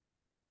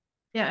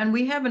 Yeah, and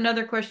we have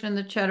another question in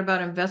the chat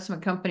about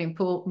investment company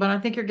pool, but I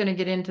think you're going to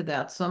get into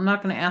that, so I'm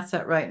not going to ask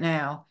that right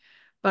now.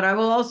 But I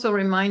will also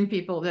remind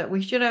people that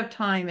we should have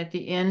time at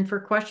the end for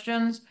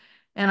questions.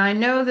 And I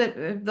know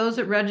that those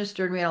that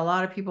registered, we had a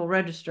lot of people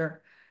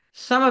register.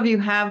 Some of you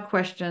have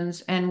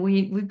questions, and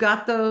we've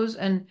got those,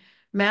 and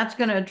Matt's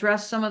going to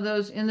address some of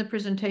those in the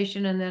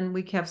presentation, and then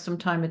we have some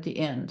time at the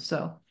end.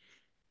 So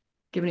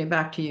giving it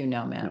back to you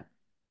now, Yeah, Matt.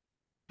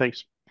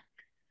 thanks.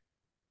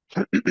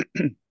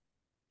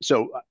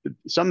 So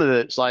some of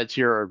the slides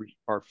here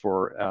are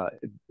for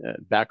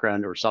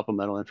background or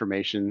supplemental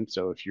information.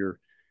 So if you're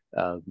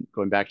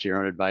going back to your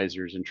own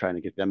advisors and trying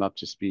to get them up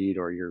to speed,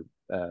 or you're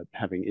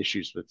having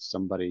issues with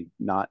somebody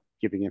not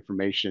giving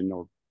information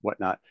or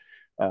whatnot,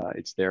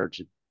 it's there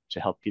to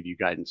help give you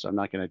guidance. So I'm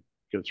not going to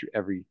go through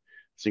every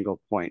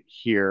single point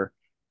here,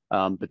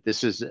 but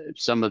these are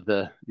some of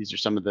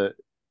the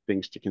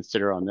things to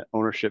consider on the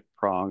ownership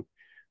prong.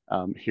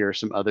 Here are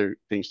some other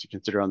things to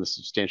consider on the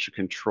substantial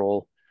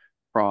control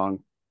prong.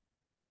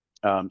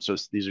 So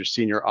these are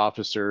senior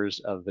officers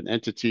of an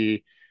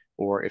entity,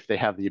 or if they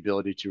have the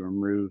ability to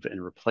remove and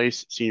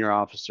replace senior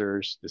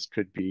officers, this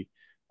could be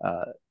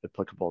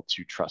applicable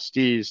to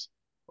trustees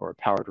or a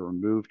power to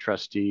remove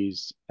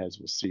trustees, as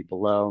we'll see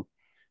below.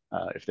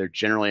 If they're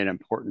generally an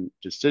important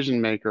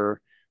decision maker,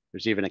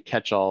 there's even a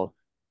catch-all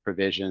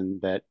provision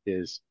that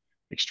is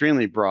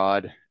extremely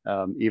broad,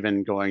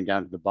 even going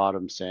down to the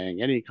bottom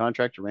saying any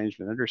contract,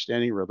 arrangement,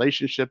 understanding,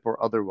 relationship,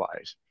 or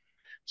otherwise.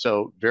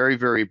 So very,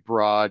 very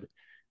broad.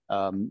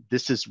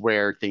 This is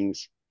where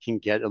things can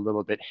get a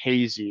little bit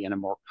hazy in a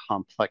more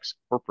complex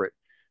corporate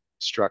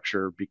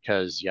structure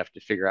because you have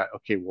to figure out,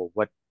 okay, well,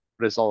 what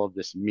does all of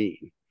this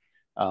mean?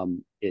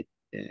 And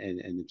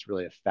it's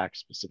really a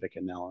fact-specific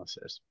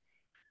analysis.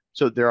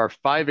 So there are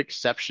 5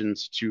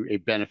 exceptions to a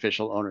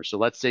beneficial owner. So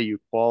let's say you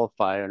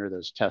qualify under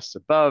those tests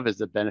above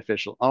as a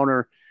beneficial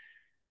owner,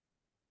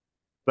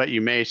 but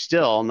you may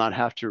still not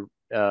have to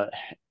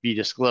be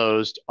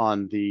disclosed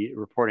on the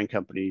reporting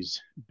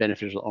company's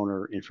beneficial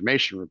owner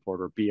information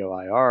report, or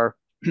BOIR.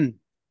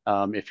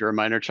 If you're a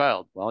minor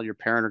child, well, your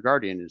parent or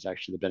guardian is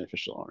actually the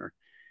beneficial owner.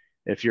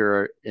 If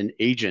you're an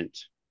agent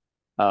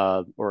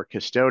or a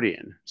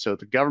custodian, so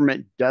the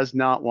government does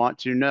not want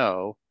to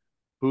know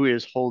who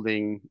is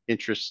holding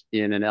interest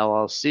in an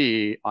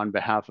LLC on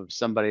behalf of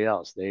somebody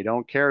else. They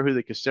don't care who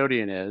the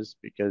custodian is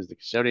because the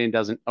custodian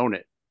doesn't own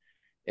it.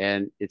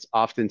 And it's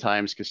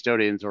oftentimes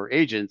custodians or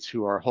agents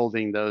who are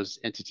holding those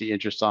entity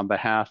interests on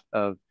behalf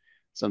of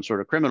some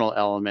sort of criminal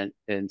element.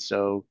 And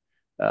so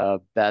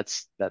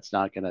that's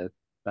not going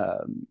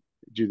to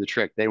do the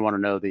trick. They want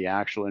to know the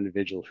actual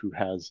individual who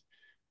has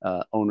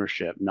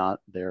ownership,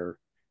 not their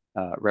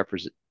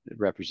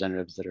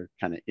representatives that are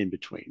kind of in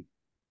between.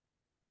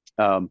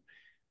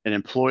 An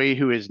employee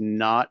who is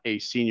not a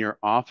senior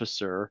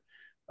officer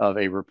of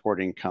a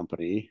reporting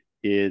company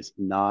is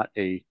not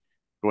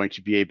going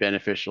to be a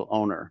beneficial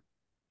owner.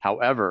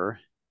 However,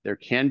 there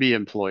can be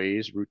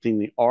employees,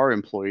 routinely are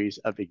employees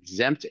of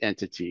exempt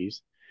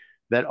entities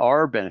that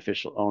are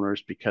beneficial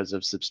owners because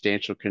of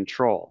substantial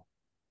control.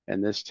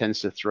 And this tends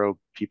to throw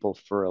people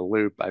for a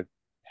loop. I've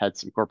had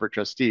some corporate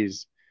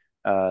trustees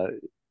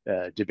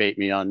debate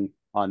me on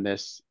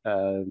this,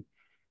 or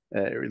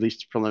at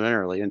least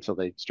preliminarily, until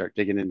they start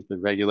digging into the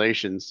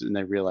regulations and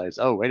they realize,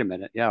 oh, wait a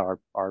minute, yeah,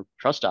 our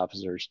trust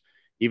officers,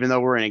 even though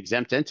we're an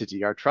exempt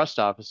entity, our trust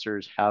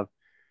officers have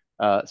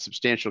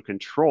substantial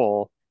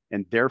control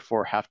and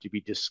therefore have to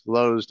be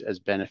disclosed as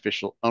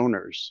beneficial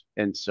owners.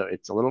 And so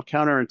it's a little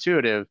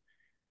counterintuitive.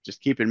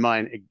 Just keep in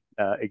mind,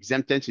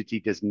 exempt entity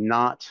does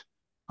not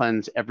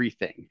cleanse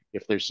everything.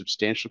 If there's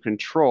substantial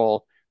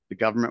control, the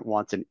government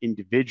wants an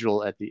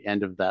individual at the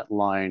end of that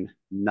line,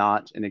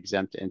 not an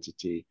exempt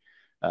entity,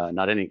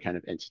 not any kind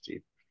of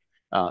entity.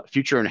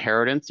 Future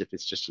inheritance, if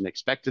it's just an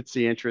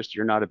expectancy interest,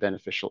 you're not a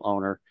beneficial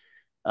owner.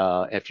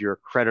 If you're a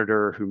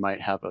creditor who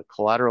might have a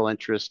collateral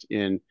interest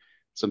in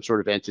some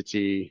sort of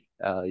entity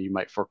you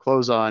might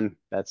foreclose on,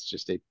 that's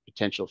just a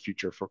potential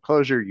future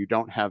foreclosure. You're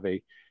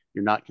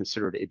not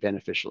considered a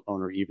beneficial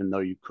owner, even though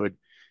you could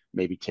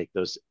maybe take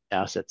those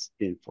assets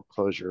in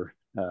foreclosure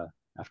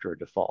after a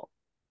default.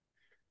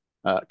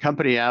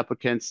 Company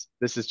applicants,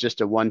 this is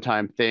just a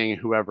one-time thing.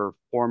 Whoever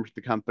formed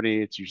the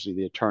company, it's usually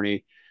the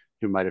attorney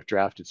who might have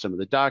drafted some of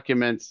the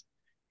documents,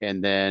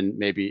 and then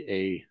maybe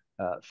a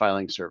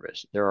filing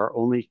service. There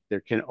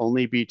can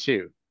only be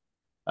two,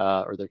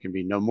 or there can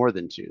be no more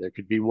than two. There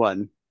could be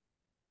one.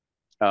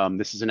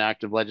 This is an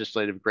act of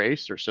legislative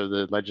grace, or so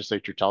the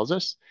legislature tells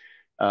us,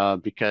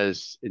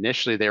 because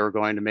initially they were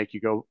going to make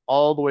you go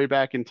all the way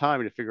back in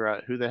time to figure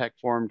out who the heck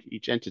formed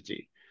each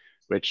entity,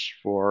 which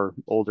for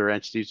older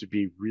entities would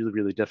be really,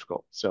 really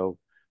difficult. So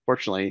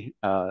fortunately,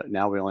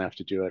 now we only have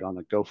to do it on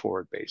a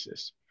go-forward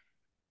basis.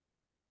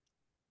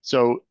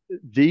 So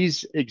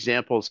these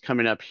examples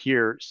coming up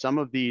here, some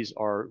of these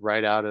are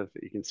right out of,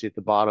 you can see at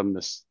the bottom,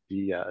 the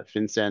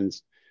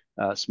FinCEN's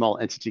small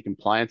entity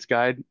compliance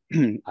guide.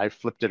 I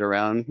flipped it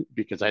around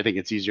because I think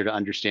it's easier to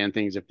understand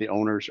things if the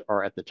owners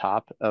are at the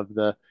top of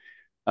the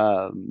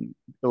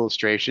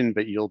illustration,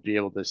 but you'll be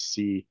able to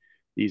see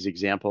these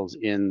examples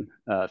in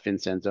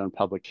FinCEN's own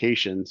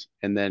publications.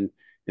 And then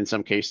in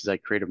some cases, I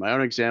created my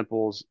own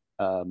examples,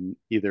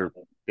 either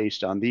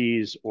based on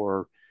these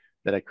or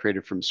that I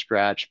created from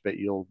scratch, but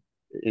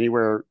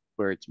anywhere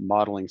where it's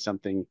modeling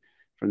something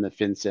from the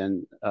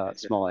FinCEN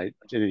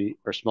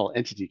small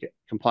entity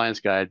compliance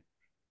guide,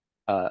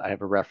 I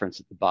have a reference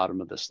at the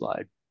bottom of the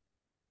slide.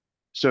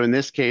 So in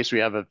this case, we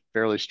have a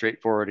fairly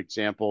straightforward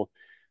example.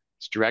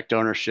 It's direct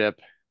ownership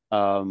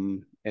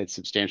and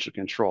substantial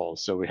control.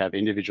 So we have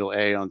individual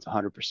A owns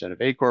 100%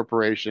 of A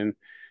corporation.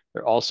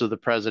 They're also the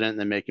president and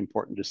they make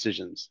important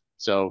decisions.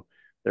 So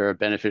they're a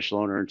beneficial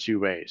owner in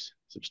two ways: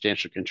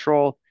 substantial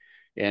control,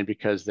 and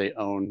because they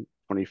own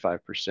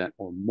 25%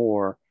 or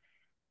more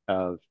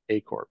of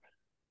A Corp.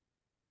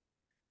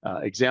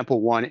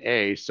 Example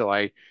 1A. So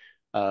I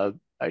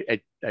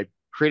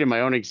created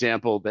my own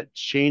example that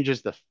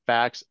changes the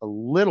facts a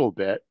little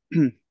bit.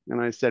 And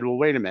I said, well,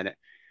 wait a minute.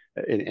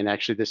 And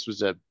actually, this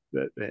was a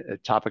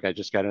topic. I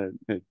just got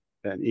an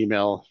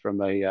email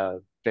from a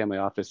family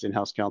office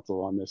in-house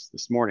counsel on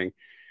this morning.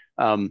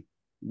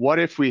 What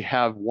if we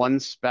have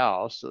one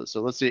spouse?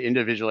 So let's say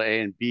individual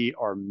A and B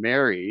are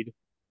married.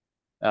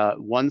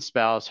 One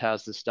spouse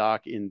has the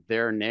stock in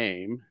their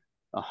name,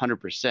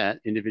 100%,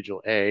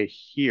 individual A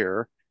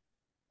here.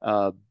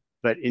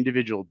 But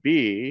individual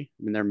B,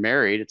 when they're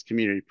married, it's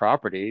community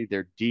property.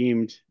 They're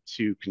deemed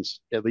to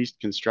at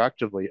least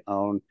constructively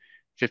own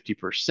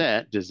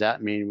 50%. Does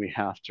that mean we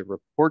have to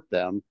report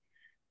them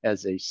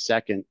as a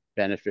second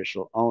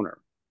beneficial owner?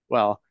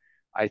 Well,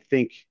 I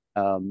think,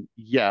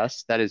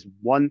 yes, that is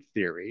one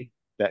theory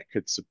that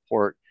could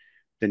support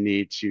the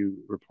need to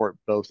report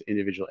both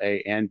individual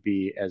A and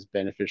B as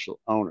beneficial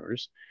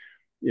owners.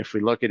 If we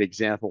look at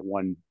example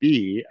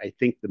 1B, I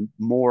think the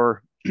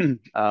more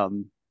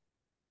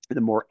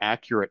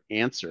accurate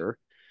answer,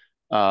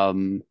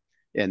 and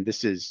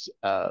this is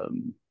out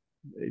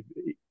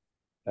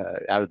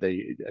of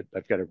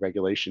I've got a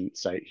regulation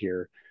site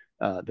here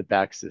that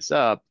backs this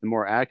up. The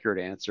more accurate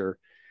answer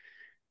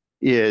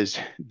is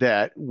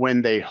that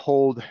when they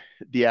hold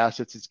the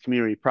assets as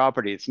community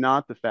property, it's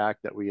not the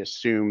fact that we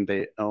assume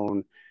they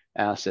own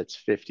assets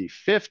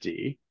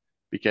 50-50,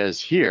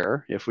 because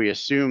here, if we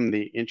assume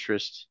the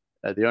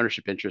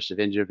ownership interest of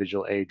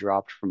individual A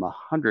dropped from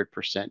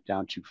 100%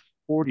 down to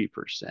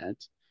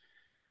 40%,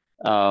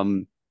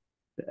 well,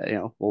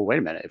 wait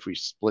a minute. If we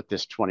split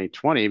this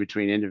 20-20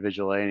 between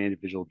individual A and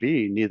individual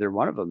B, neither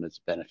one of them is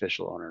a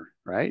beneficial owner,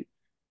 right?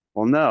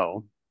 Well,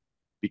 no,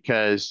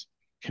 because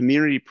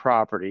community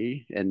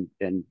property, and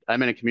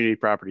I'm in a community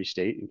property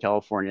state in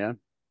California.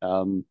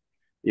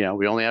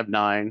 We only have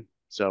 9,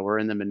 so we're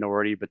in the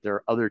minority, but there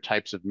are other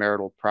types of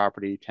marital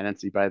property,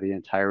 tenancy by the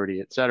entirety,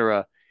 et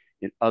cetera,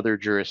 in other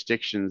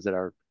jurisdictions that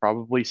are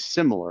probably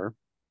similar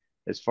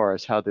as far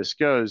as how this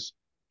goes.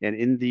 And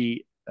in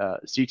the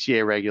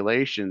CTA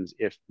regulations,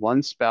 if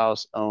one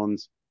spouse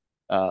owns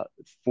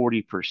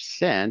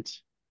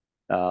 40%,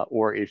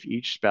 or if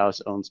each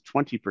spouse owns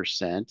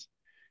 20%,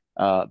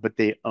 but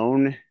they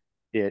own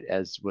it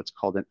as what's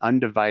called an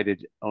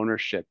undivided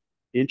ownership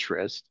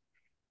interest,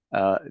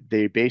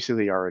 they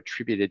basically are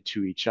attributed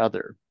to each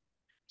other.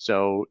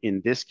 So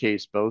in this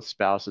case, both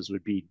spouses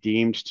would be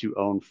deemed to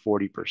own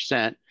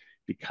 40%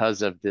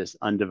 because of this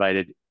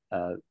undivided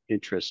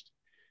interest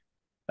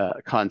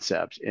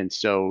concept. And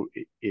so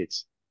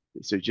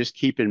so just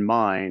keep in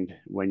mind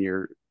when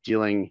you're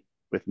dealing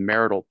with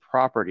marital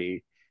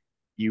property,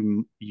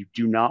 you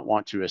do not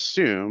want to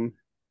assume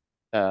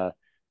that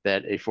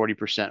a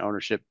 40%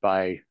 ownership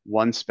by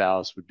one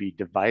spouse would be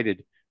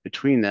divided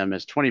between them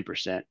as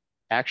 20%.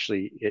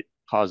 Actually, it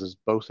causes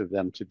both of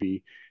them to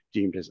be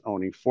deemed as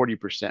owning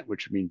 40%,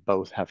 which would mean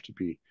both have to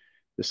be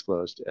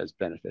disclosed as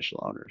beneficial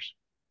owners.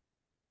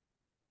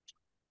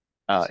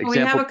 So we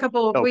have Example. a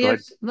couple, Oh, go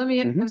ahead. let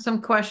me Hmm. have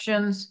some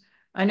questions.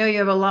 I know you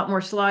have a lot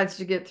more slides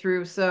to get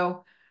through.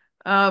 So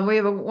we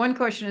have one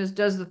question is,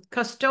 does the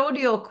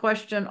custodial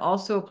question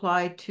also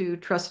apply to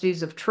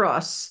trustees of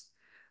trusts?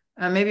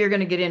 Maybe you're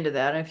going to get into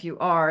that. And if you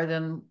are,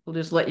 then we'll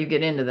just let you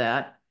get into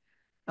that.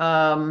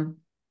 Um,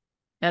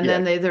 and Yeah.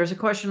 then there's a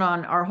question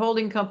on our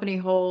holding company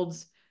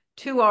holds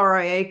two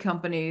RIA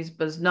companies,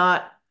 but does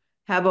not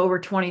have over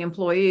 20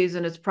 employees,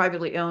 and it's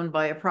privately owned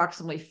by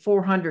approximately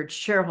 400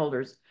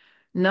 shareholders,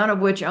 none of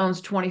which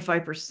owns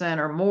 25%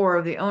 or more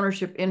of the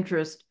ownership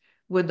interest.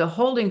 Would the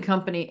holding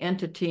company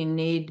entity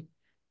need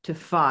to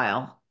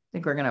file? I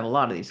think we're going to have a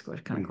lot of these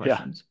kind of Yeah.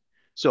 questions.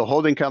 So a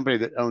holding company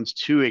that owns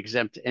two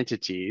exempt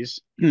entities,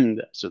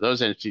 so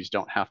those entities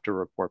don't have to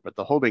report, but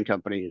the holding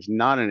company is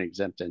not an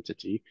exempt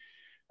entity.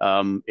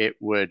 It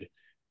would,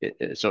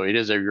 so it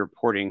is a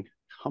reporting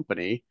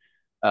company,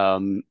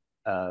 um,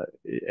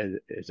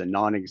 as a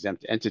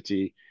non-exempt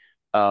entity.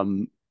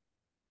 Um,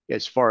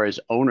 as far as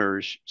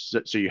owners,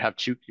 so you have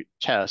two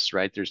tests,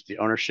 right? There's the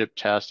ownership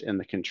test and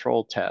the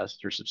control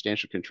test, or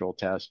substantial control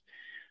test.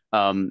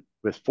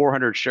 With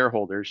 400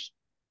 shareholders,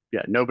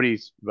 yeah,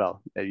 nobody's,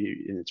 well,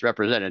 and it's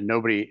represented,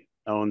 nobody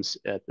owns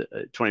at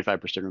the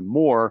 25% or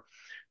more.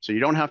 So you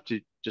don't have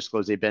to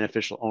disclose a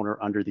beneficial owner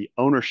under the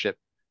ownership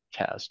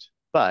test,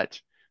 but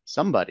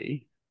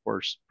somebody,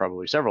 or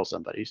probably several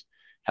somebodies,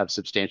 have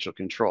substantial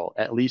control.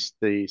 At least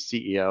the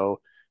CEO,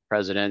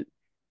 president,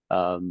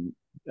 um,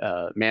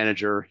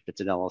 manager, if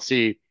it's an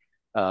LLC,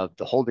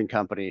 the holding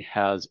company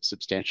has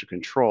substantial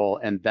control,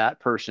 and that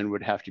person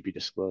would have to be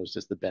disclosed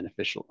as the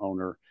beneficial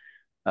owner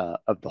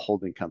of the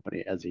holding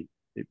company as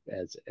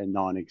a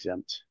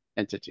non-exempt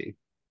entity.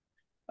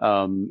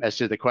 As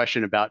to the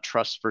question about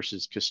trusts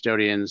versus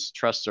custodians,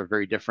 trusts are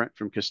very different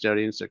from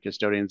custodians. So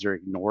custodians are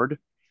ignored.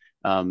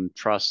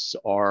 Trusts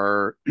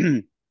are,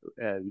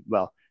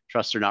 well,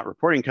 trusts are not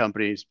reporting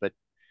companies, but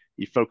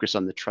you focus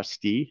on the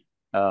trustee,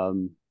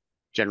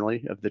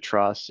 generally, of the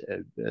trust,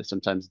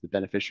 sometimes the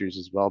beneficiaries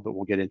as well, but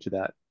we'll get into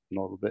that in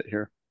a little bit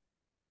here.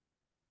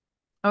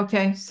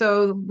 Okay,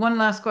 so one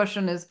last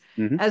question is,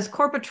 Mhm. as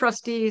corporate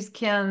trustees,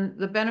 can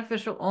the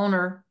beneficial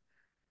owner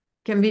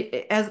can be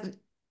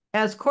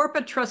as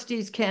corporate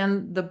trustees,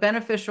 can the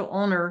beneficial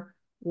owner,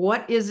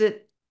 what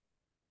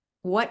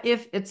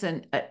if it's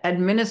an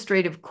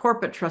administrative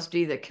corporate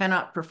trustee that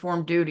cannot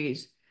perform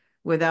duties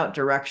without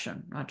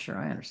direction? Not sure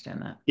I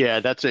understand that. Yeah,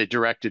 that's a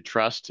directed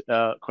trust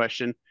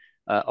question.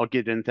 I'll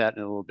get into that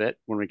in a little bit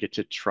when we get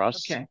to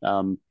trusts. Okay.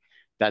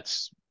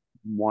 That's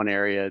one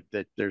area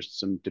that there's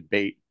some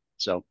debate.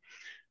 So,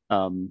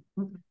 um,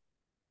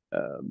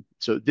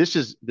 so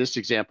this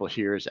example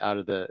here is out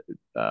of the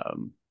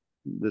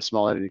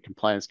small entity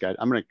compliance guide.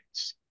 I'm going to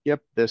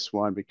skip this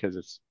one because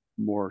it's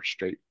more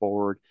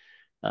straightforward.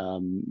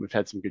 We've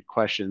had some good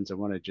questions. I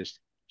want to just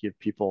give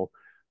people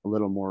a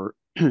little more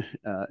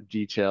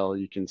detail.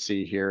 You can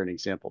see here in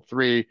example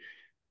 3,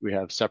 we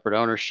have separate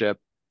ownership.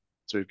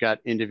 So we've got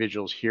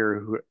individuals here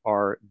who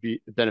are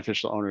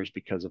beneficial owners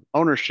because of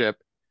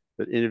ownership,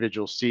 but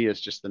individual C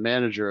is just the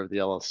manager of the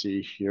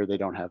LLC. Here they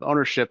don't have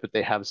ownership, but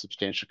they have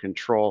substantial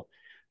control,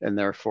 and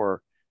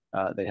therefore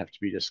they have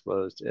to be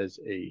disclosed as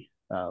a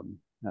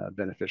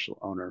beneficial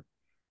owner.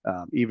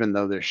 Even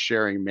though they're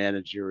sharing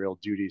managerial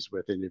duties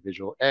with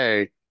individual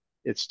A,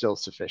 it's still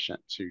sufficient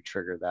to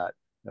trigger that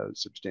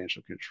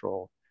substantial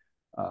control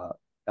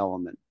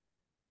element.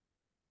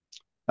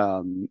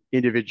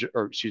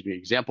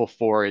 Example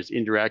 4 is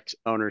indirect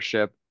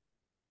ownership.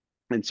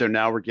 And so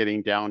now we're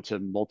getting down to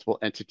multiple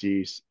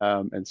entities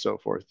and so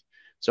forth.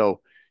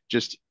 So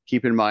just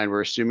keep in mind,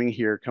 we're assuming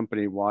here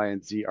company Y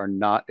and Z are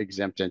not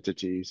exempt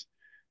entities.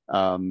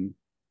 And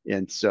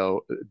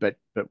so, but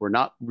we're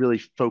not really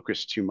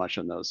focused too much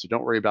on those. So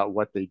don't worry about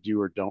what they do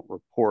or don't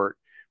report.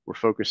 We're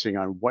focusing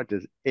on what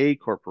does a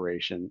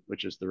corporation,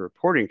 which is the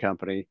reporting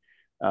company,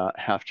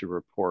 have to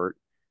report.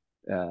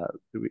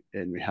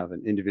 And we have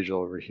an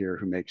individual over here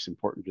who makes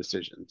important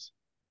decisions.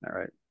 All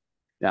right.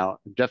 Now,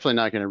 I'm definitely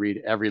not going to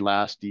read every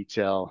last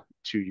detail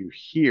to you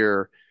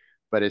here,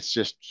 but it's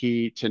just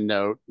key to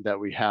note that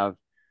we have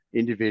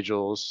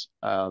individuals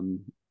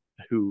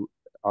who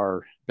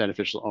are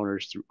beneficial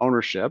owners through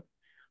ownership.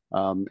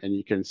 And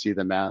you can see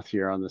the math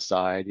here on the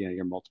side. You know,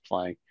 you're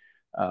multiplying.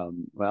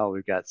 Well,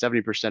 we've got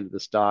 70% of the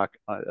stock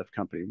of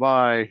company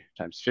Y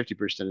times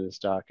 50% of the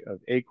stock of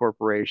A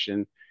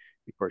corporation.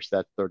 Of course,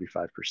 that's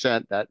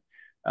 35%. That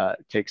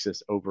takes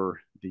us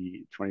over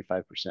the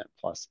 25%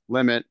 plus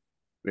limit.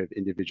 We have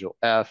individual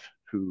F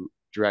who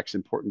directs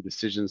important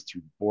decisions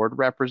through board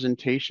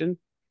representation.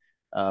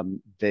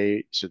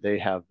 They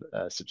have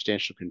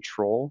substantial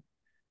control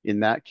in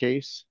that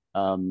case.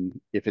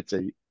 If it's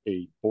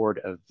a board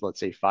of, let's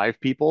say, 5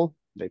 people,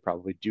 they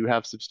probably do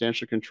have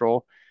substantial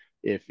control.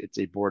 If it's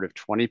a board of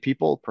 20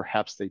 people,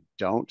 perhaps they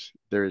don't.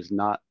 There is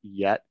not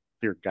yet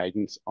clear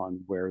guidance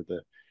on where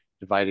the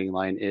dividing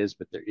line is,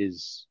 but there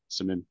is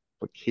some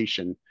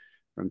implication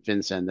from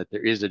FinCEN that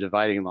there is a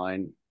dividing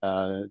line.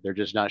 They're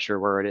just not sure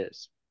where it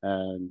is.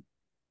 And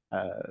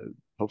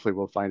hopefully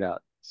we'll find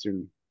out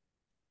soon.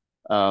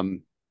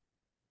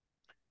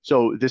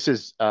 So this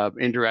is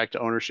indirect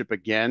ownership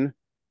again,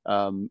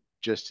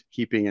 just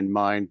keeping in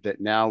mind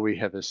that now we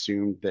have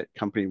assumed that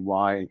company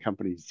Y and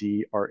company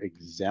Z are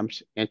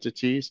exempt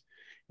entities.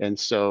 And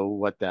so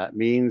what that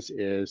means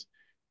is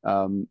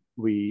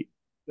we're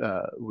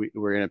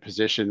in a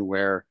position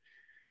where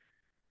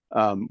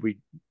we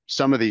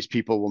some of these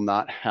people will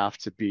not have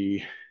to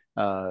be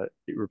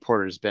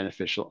reported as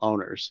beneficial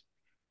owners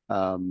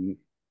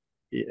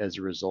as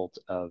a result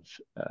of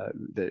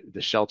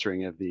the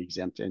sheltering of the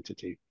exempt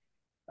entity.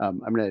 I'm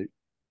going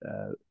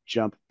to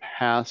jump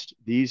past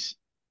these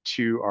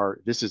two.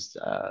 This is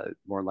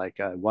more like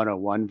a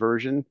 101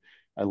 version.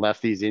 I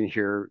left these in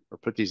here or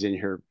put these in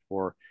here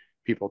for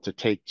people to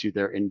take to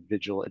their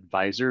individual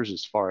advisors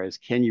as far as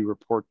can you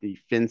report the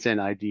FinCEN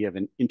ID of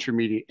an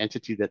intermediate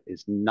entity that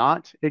is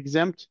not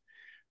exempt.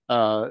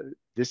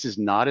 This is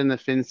not in the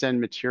FinCEN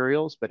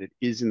materials, but it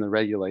is in the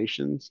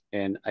regulations,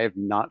 and I have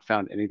not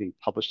found anything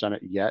published on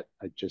it yet.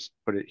 I just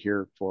put it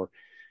here for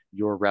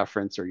your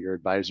reference or your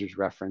advisor's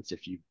reference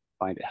if you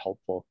find it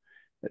helpful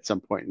at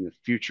some point in the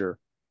future,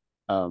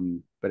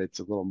 but it's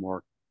a little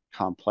more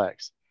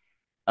complex.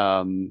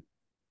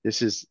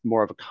 This is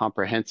more of a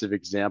comprehensive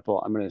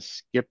example. I'm going to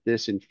skip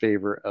this in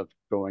favor of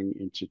going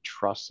into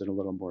trusts in a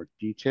little more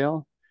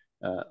detail.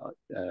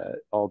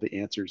 All the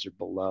answers are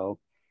below.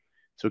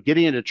 So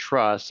getting into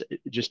trust,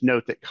 just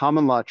note that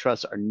common law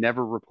trusts are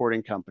never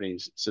reporting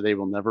companies, so they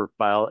will never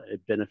file a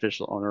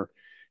beneficial owner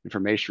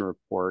information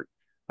report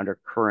under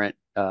current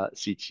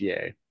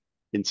CTA.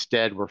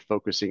 Instead, we're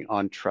focusing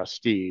on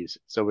trustees.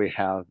 So we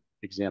have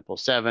example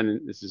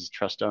 7. This is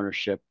trust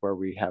ownership where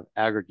we have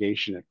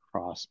aggregation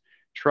across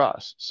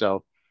trusts.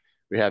 So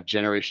we have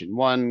generation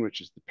 1, which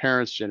is the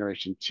parents,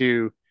 generation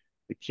 2,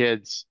 the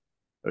kids.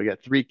 We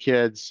got 3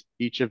 kids.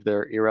 Each of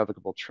their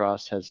irrevocable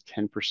trusts has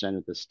 10%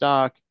 of the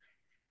stock.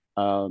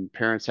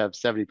 Parents have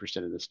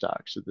 70% of the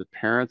stock. So the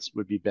parents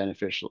would be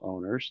beneficial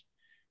owners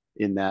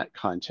in that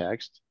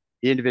context.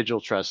 The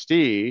individual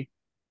trustee,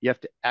 you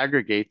have to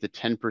aggregate the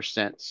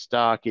 10%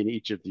 stock in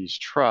each of these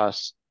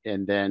trusts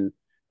and then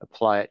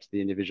apply it to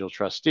the individual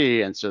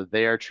trustee. And so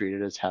they are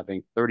treated as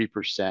having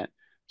 30%.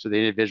 So the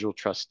individual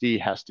trustee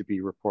has to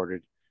be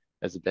reported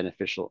as a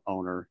beneficial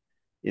owner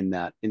in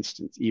that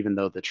instance, even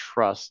though the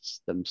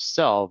trusts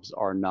themselves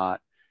are not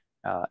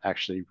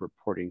actually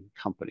reporting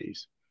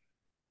companies.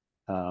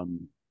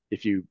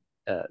 If you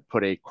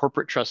put a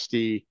corporate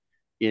trustee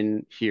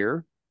in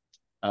here,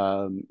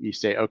 you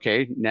say,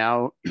 okay,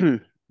 now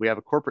we have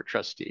a corporate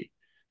trustee.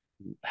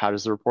 How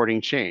does the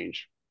reporting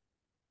change?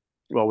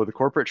 Well, with a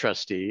corporate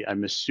trustee,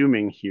 I'm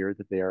assuming here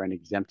that they are an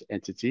exempt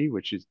entity,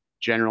 which is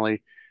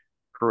generally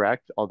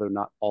correct, although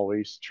not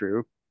always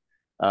true.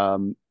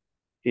 In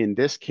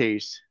this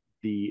case,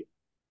 we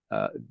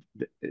have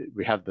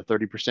the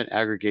 30%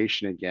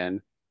 aggregation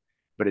again,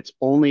 but it's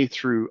only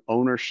through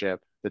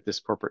ownership that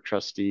this corporate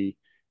trustee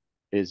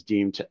is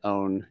deemed to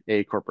own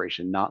a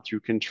corporation, not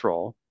through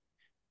control.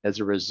 As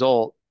a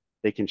result,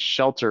 they can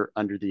shelter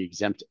under the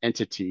exempt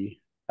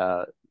entity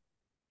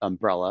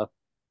umbrella,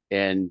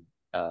 and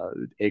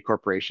a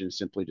corporation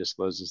simply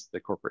discloses the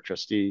corporate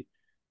trustee,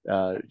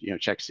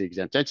 checks the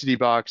exempt entity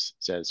box,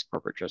 says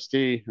corporate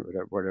trustee,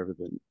 or whatever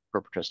the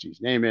corporate trustee's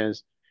name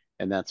is,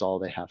 and that's all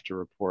they have to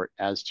report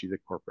as to the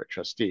corporate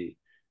trustee.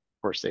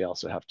 Of course, they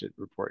also have to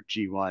report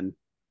G1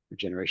 or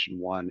Generation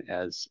 1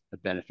 as a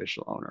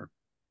beneficial owner.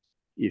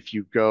 If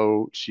you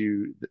go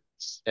to the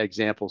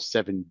example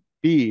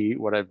 7B,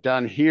 what I've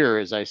done here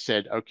is I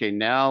said, okay,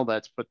 now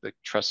let's put the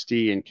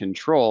trustee in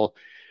control.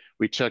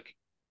 We took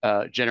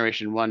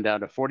Generation 1 down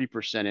to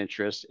 40%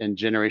 interest, and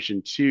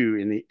Generation 2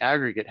 in the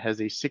aggregate has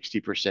a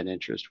 60%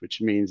 interest,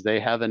 which means they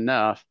have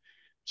enough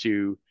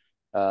to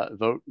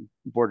vote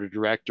board of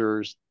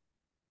directors,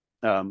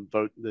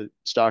 vote the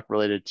stock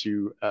related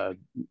to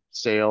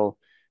sale,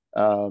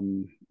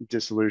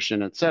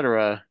 dissolution, et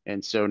cetera.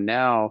 And so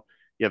now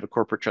you have a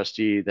corporate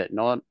trustee that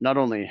not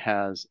only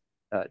has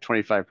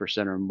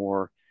 25% or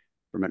more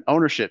from an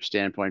ownership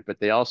standpoint, but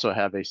they also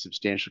have a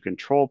substantial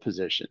control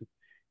position.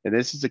 And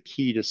this is a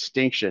key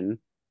distinction.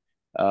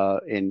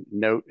 And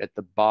note at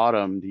the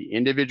bottom, the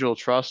individual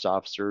trust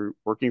officer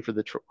working for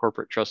the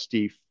corporate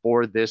trustee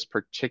for this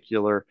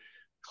particular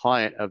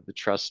client of the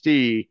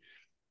trustee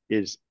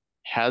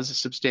has a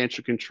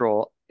substantial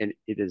control, and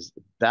it is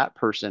that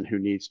person who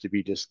needs to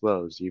be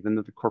disclosed. Even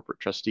though the corporate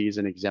trustee is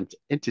an exempt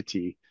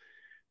entity,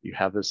 you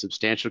have a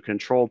substantial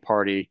control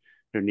party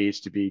who needs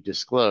to be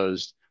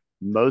disclosed.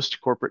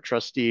 Most corporate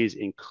trustees,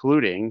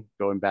 including,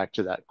 going back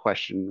to that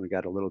question we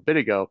got a little bit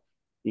ago,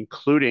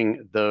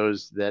 including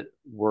those that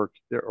work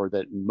or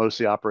that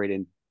mostly operate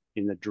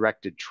in the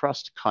directed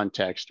trust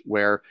context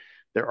where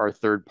there are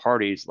third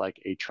parties like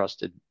a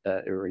trusted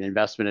or an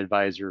investment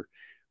advisor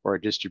or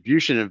a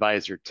distribution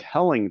advisor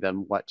telling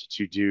them what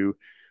to do,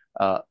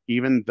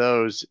 even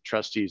those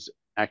trustees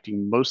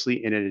acting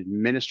mostly in an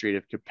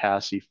administrative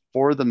capacity,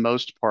 for the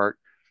most part,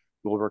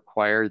 will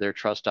require their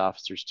trust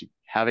officers to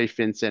have a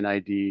FinCEN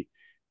ID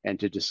and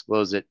to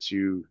disclose it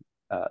to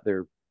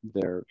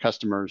their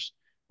customers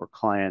or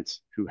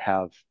clients who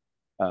have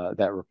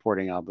that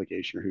reporting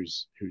obligation, or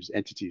whose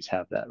entities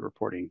have that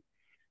reporting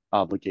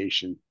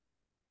obligation.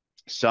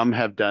 Some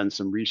have done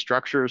some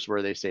restructures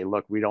where they say,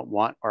 look, we don't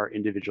want our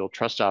individual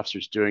trust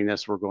officers doing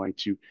this. We're going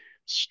to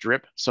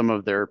strip some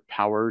of their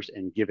powers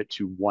and give it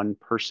to one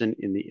person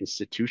in the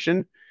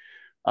institution.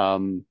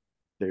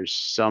 There's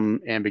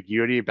some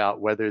ambiguity about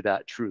whether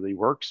that truly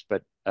works,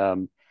 but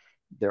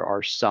there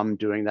are some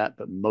doing that,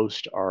 but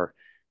most are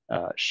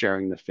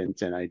sharing the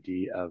FinCEN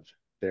ID of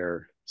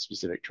their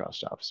specific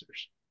trust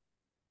officers.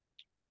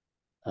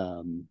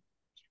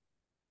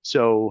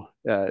 So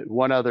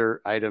one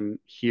other item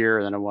here,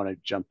 and then I want to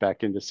jump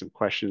back into some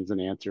questions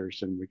and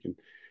answers, and we can,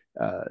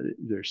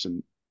 there's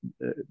some,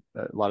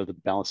 a lot of the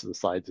balance of the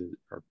slides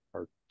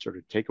are sort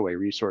of takeaway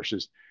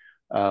resources.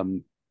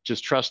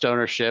 Just trust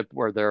ownership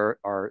where there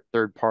are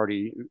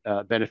third-party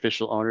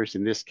beneficial owners.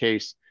 In this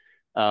case,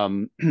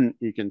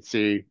 you can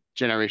see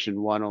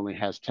Generation 1 only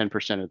has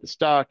 10% of the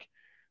stock.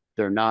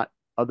 They're not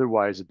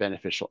otherwise a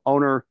beneficial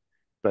owner,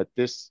 but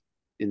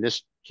in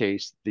this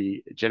case,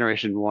 the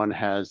Generation 1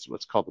 has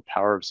what's called the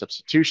power of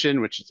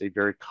substitution, which is a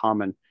very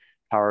common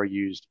power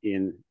used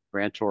in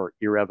grantor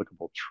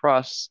irrevocable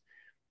trusts.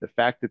 The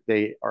fact that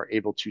they are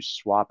able to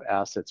swap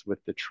assets with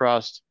the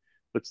trust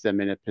puts them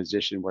in a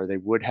position where they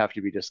would have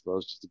to be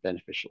disclosed as a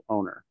beneficial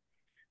owner.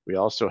 We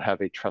also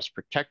have a trust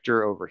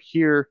protector over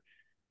here,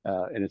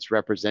 and it's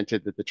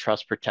represented that the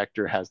trust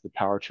protector has the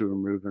power to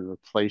remove and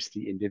replace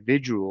the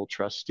individual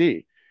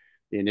trustee.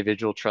 The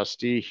individual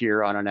trustee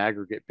here on an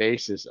aggregate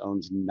basis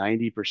owns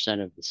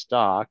 90% of the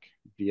stock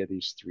via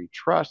these three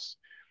trusts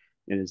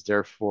and is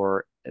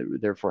therefore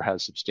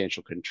has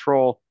substantial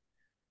control.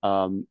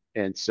 And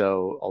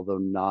so although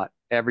not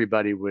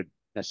everybody would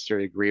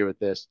necessarily agree with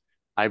this,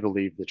 I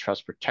believe the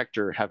trust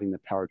protector having the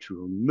power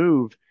to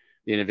remove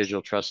the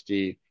individual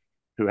trustee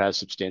who has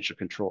substantial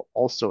control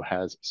also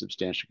has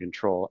substantial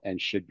control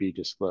and should be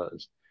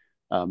disclosed.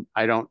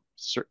 I don't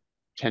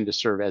tend to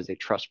serve as a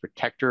trust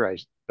protector,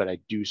 but I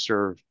do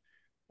serve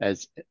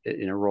as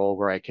in a role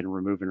where I can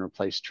remove and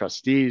replace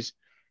trustees.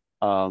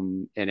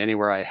 And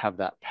anywhere I have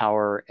that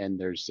power and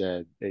there's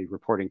a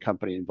reporting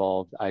company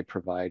involved, I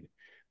provide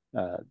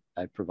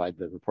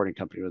the reporting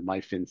company with my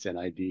FinCEN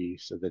ID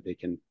so that they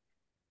can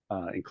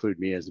include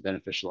me as a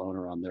beneficial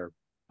owner on their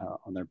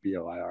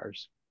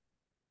BOIRs.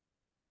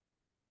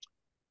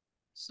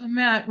 So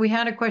Matt, we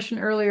had a question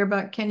earlier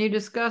about, can you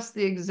discuss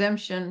the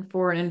exemption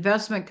for an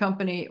investment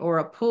company or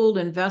a pooled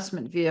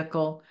investment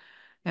vehicle,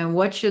 and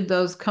what should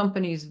those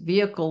companies'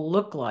 vehicle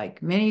look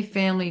like? Many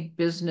family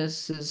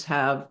businesses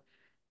have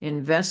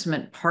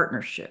investment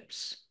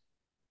partnerships.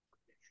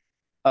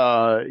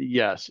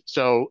 Yes.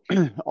 So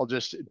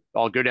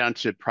I'll go down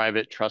to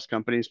private trust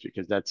companies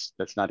because that's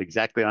not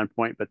exactly on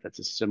point, but that's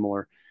a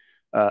similar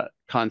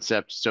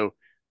concept. So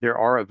there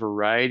are a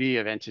variety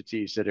of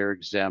entities that are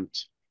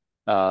exempt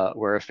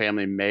where a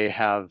family may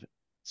have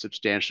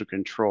substantial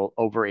control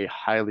over a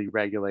highly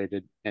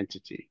regulated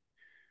entity.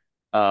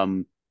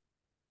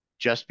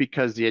 Just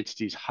because the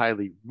entity is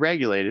highly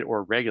regulated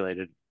or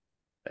regulated,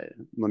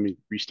 let me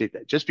restate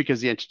that. Just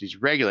because the entity is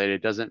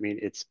regulated doesn't mean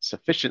it's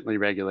sufficiently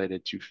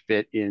regulated to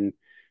fit in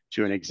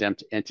to an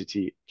exempt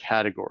entity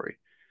category.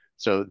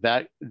 So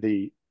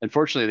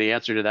unfortunately, the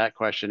answer to that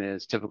question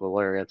is typical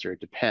lawyer answer, it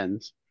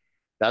depends.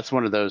 That's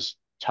one of those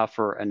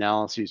tougher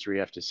analyses where you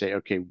have to say,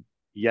 okay,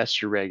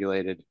 yes, you're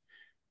regulated.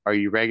 Are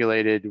you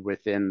regulated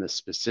within the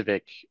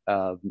specific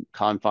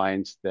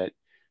confines that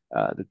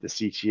the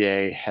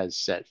CTA has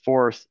set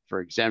forth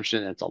for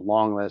exemption? It's a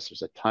long list.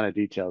 There's a ton of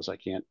details. I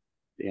can't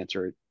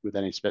answer it with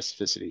any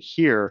specificity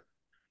here,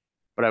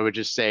 but I would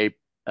just say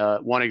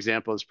one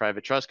example is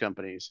private trust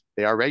companies.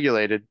 They are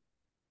regulated.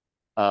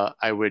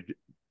 I would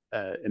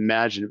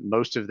imagine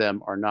most of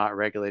them are not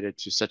regulated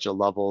to such a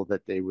level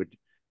that they would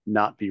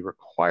not be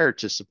required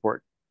to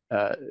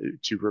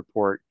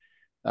report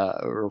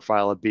or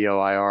file a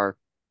BOIR.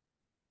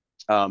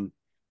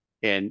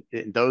 And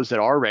those that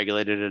are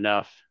regulated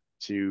enough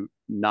to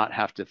not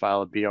have to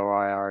file a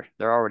BOIR,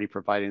 they're already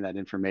providing that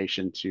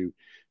information to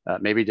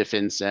maybe to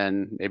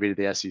FinCEN, maybe to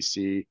the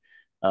SEC,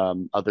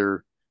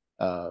 other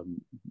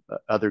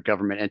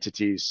government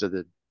entities, so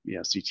that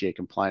CTA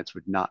compliance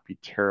would not be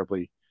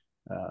terribly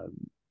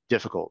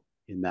difficult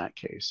in that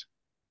case.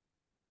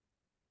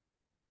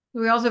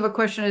 We also have a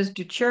question is,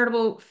 do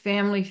charitable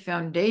family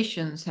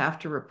foundations have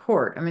to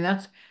report? I mean,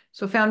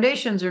 so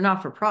foundations are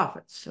not for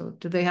profits. So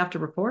do they have to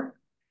report?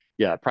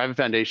 Yeah, private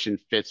foundation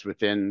fits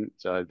within,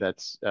 so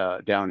that's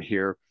down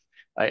here.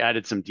 I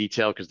added some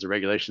detail because the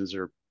regulations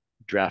are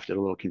drafted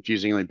a little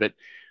confusingly, but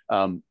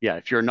yeah,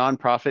 if you're a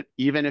nonprofit,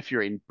 even if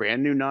you're a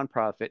brand new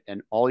nonprofit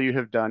and all you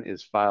have done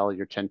is file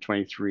your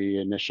 1023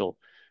 initial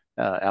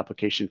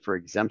application for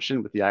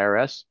exemption with the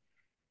IRS,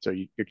 so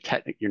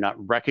you're not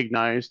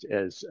recognized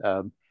as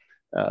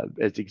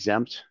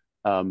exempt,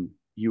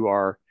 you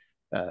are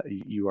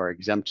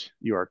exempt.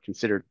 You are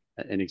considered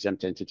an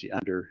exempt entity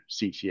under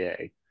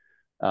CTA.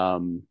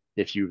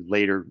 If you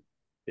later,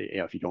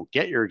 if you don't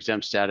get your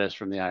exempt status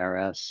from the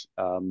IRS,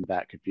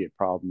 that could be a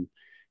problem.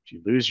 If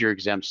you lose your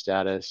exempt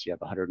status, you have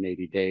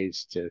 180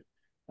 days to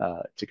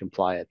to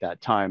comply at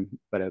that time.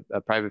 But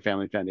a private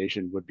family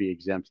foundation would be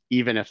exempt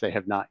even if they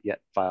have not yet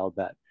filed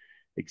that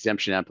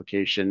exemption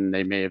application.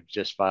 They may have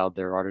just filed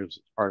their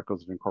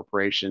articles of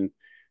incorporation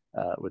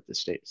with the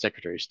state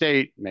Secretary of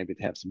State. Maybe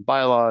they have some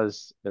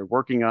bylaws. They're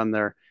working on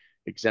their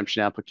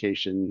exemption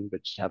application,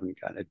 but just haven't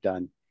gotten it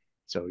done.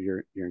 So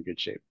you're in good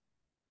shape.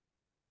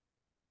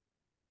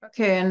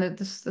 Okay, and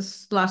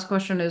this last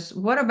question is,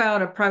 what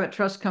about a private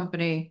trust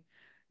company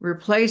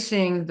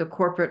replacing the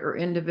corporate or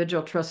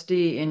individual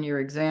trustee in your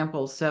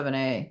example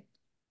 7A?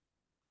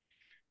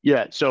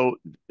 Yeah, so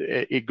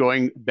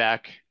going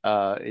back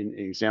in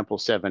example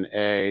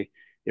 7A,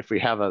 if we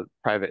have a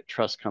private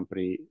trust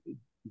company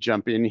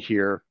jump in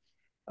here,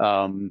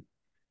 the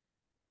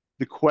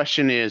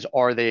question is,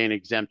 are they an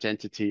exempt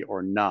entity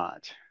or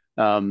not?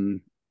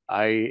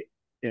 I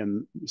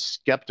am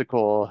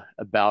skeptical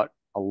about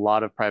a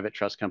lot of private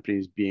trust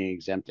companies being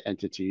exempt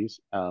entities.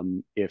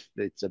 If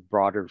it's a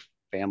broader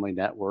family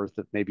net worth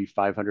of maybe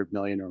 500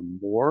 million or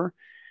more,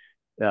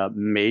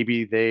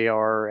 maybe they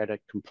are at a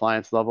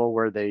compliance level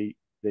where they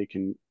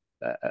can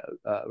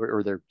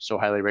or they're so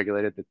highly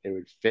regulated that they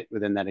would fit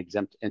within that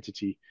exempt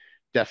entity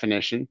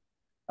definition.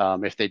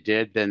 If they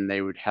did, then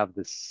they would have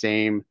the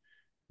same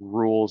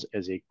rules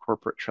as a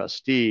corporate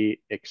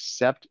trustee,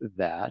 except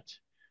that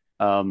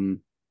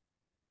um,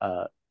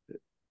 uh,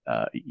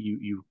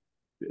 you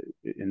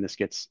and this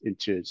gets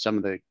into some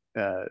of the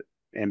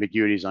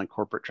ambiguities on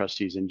corporate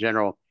trustees in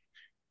general.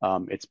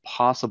 It's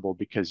possible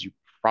because you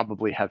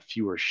probably have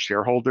fewer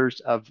shareholders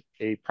of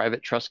a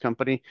private trust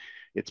company.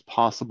 It's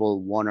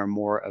possible one or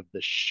more of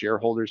the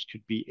shareholders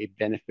could be a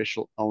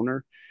beneficial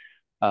owner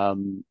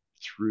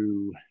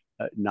through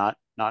not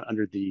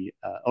under the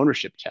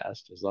ownership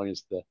test, as long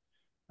as the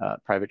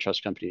private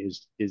trust company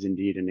is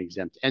indeed an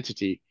exempt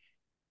entity.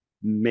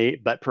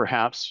 But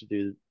perhaps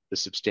the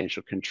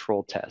substantial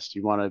control test.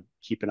 You want to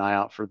keep an eye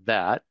out for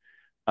that.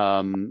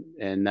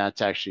 And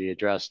that's actually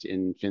addressed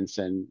in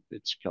FinCEN.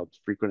 It's called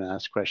Frequent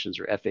Asked Questions,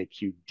 or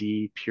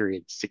FAQD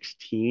period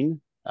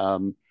 16.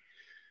 And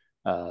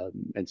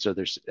so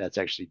that's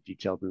actually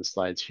detailed in the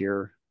slides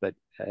here, but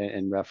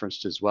and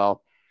referenced as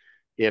well.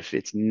 If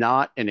it's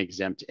not an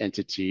exempt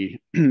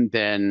entity,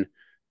 then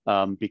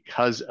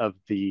because of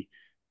the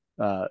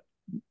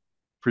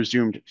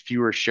presumed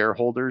fewer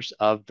shareholders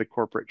of the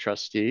corporate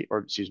trustee, or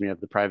excuse me, of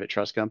the private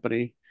trust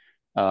company,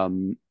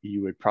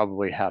 you would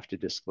probably have to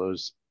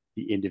disclose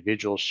the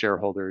individual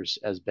shareholders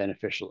as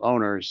beneficial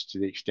owners to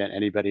the extent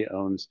anybody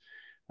owns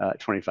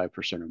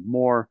 25% or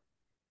more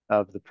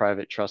of the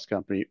private trust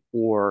company,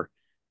 or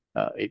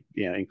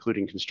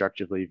including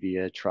constructively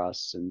via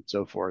trusts and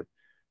so forth,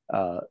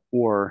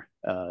 or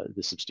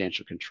the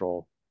substantial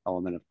control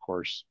element, of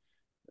course,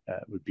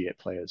 would be at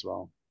play as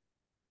well.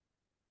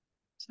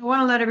 So I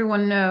want to let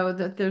everyone know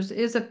that there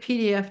is a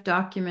PDF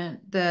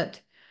document that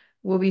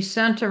will be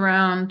sent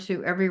around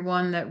to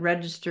everyone that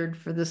registered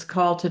for this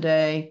call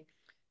today.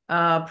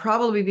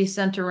 Probably be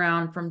sent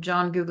around from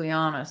John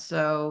Gugliana.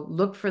 So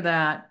look for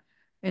that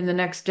in the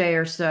next day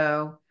or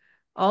so.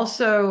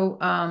 Also,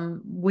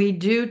 we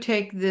do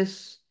take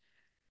this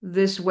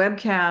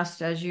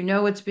webcast, as you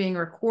know, it's being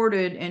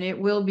recorded, and it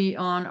will be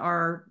on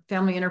our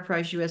Family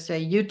Enterprise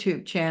USA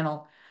YouTube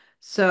channel.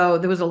 So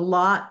there was a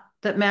lot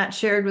that Matt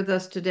shared with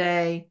us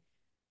today.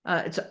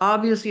 It's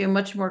obviously a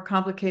much more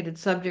complicated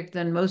subject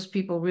than most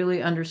people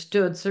really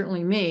understood,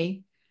 certainly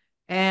me.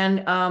 And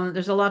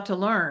there's a lot to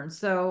learn.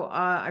 So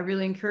I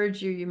really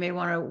encourage you, you may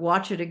want to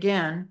watch it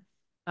again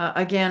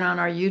on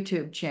our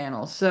YouTube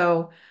channel.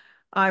 So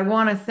I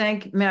want to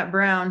thank Matt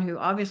Brown, who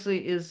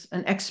obviously is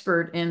an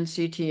expert in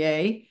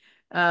CTA.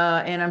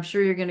 And I'm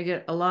sure you're going to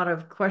get a lot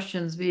of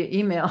questions via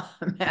email,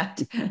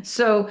 Matt.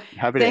 So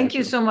thank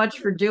you so much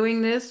for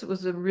doing this. It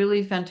was a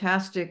really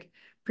fantastic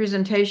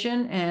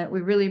presentation, and we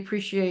really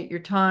appreciate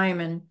your time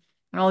and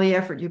all the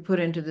effort you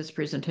put into this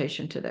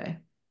presentation today.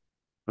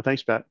 Well,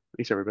 thanks, Pat.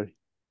 Thanks, everybody.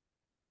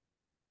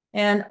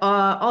 And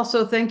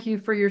also thank you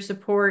for your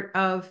support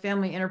of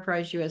Family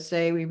Enterprise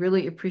USA. We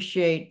really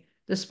appreciate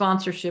the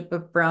sponsorship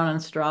of Brown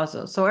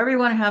Streza. So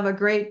everyone have a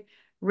great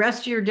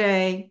rest of your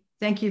day.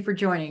 Thank you for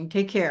joining.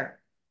 Take care.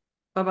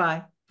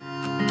 Bye-bye.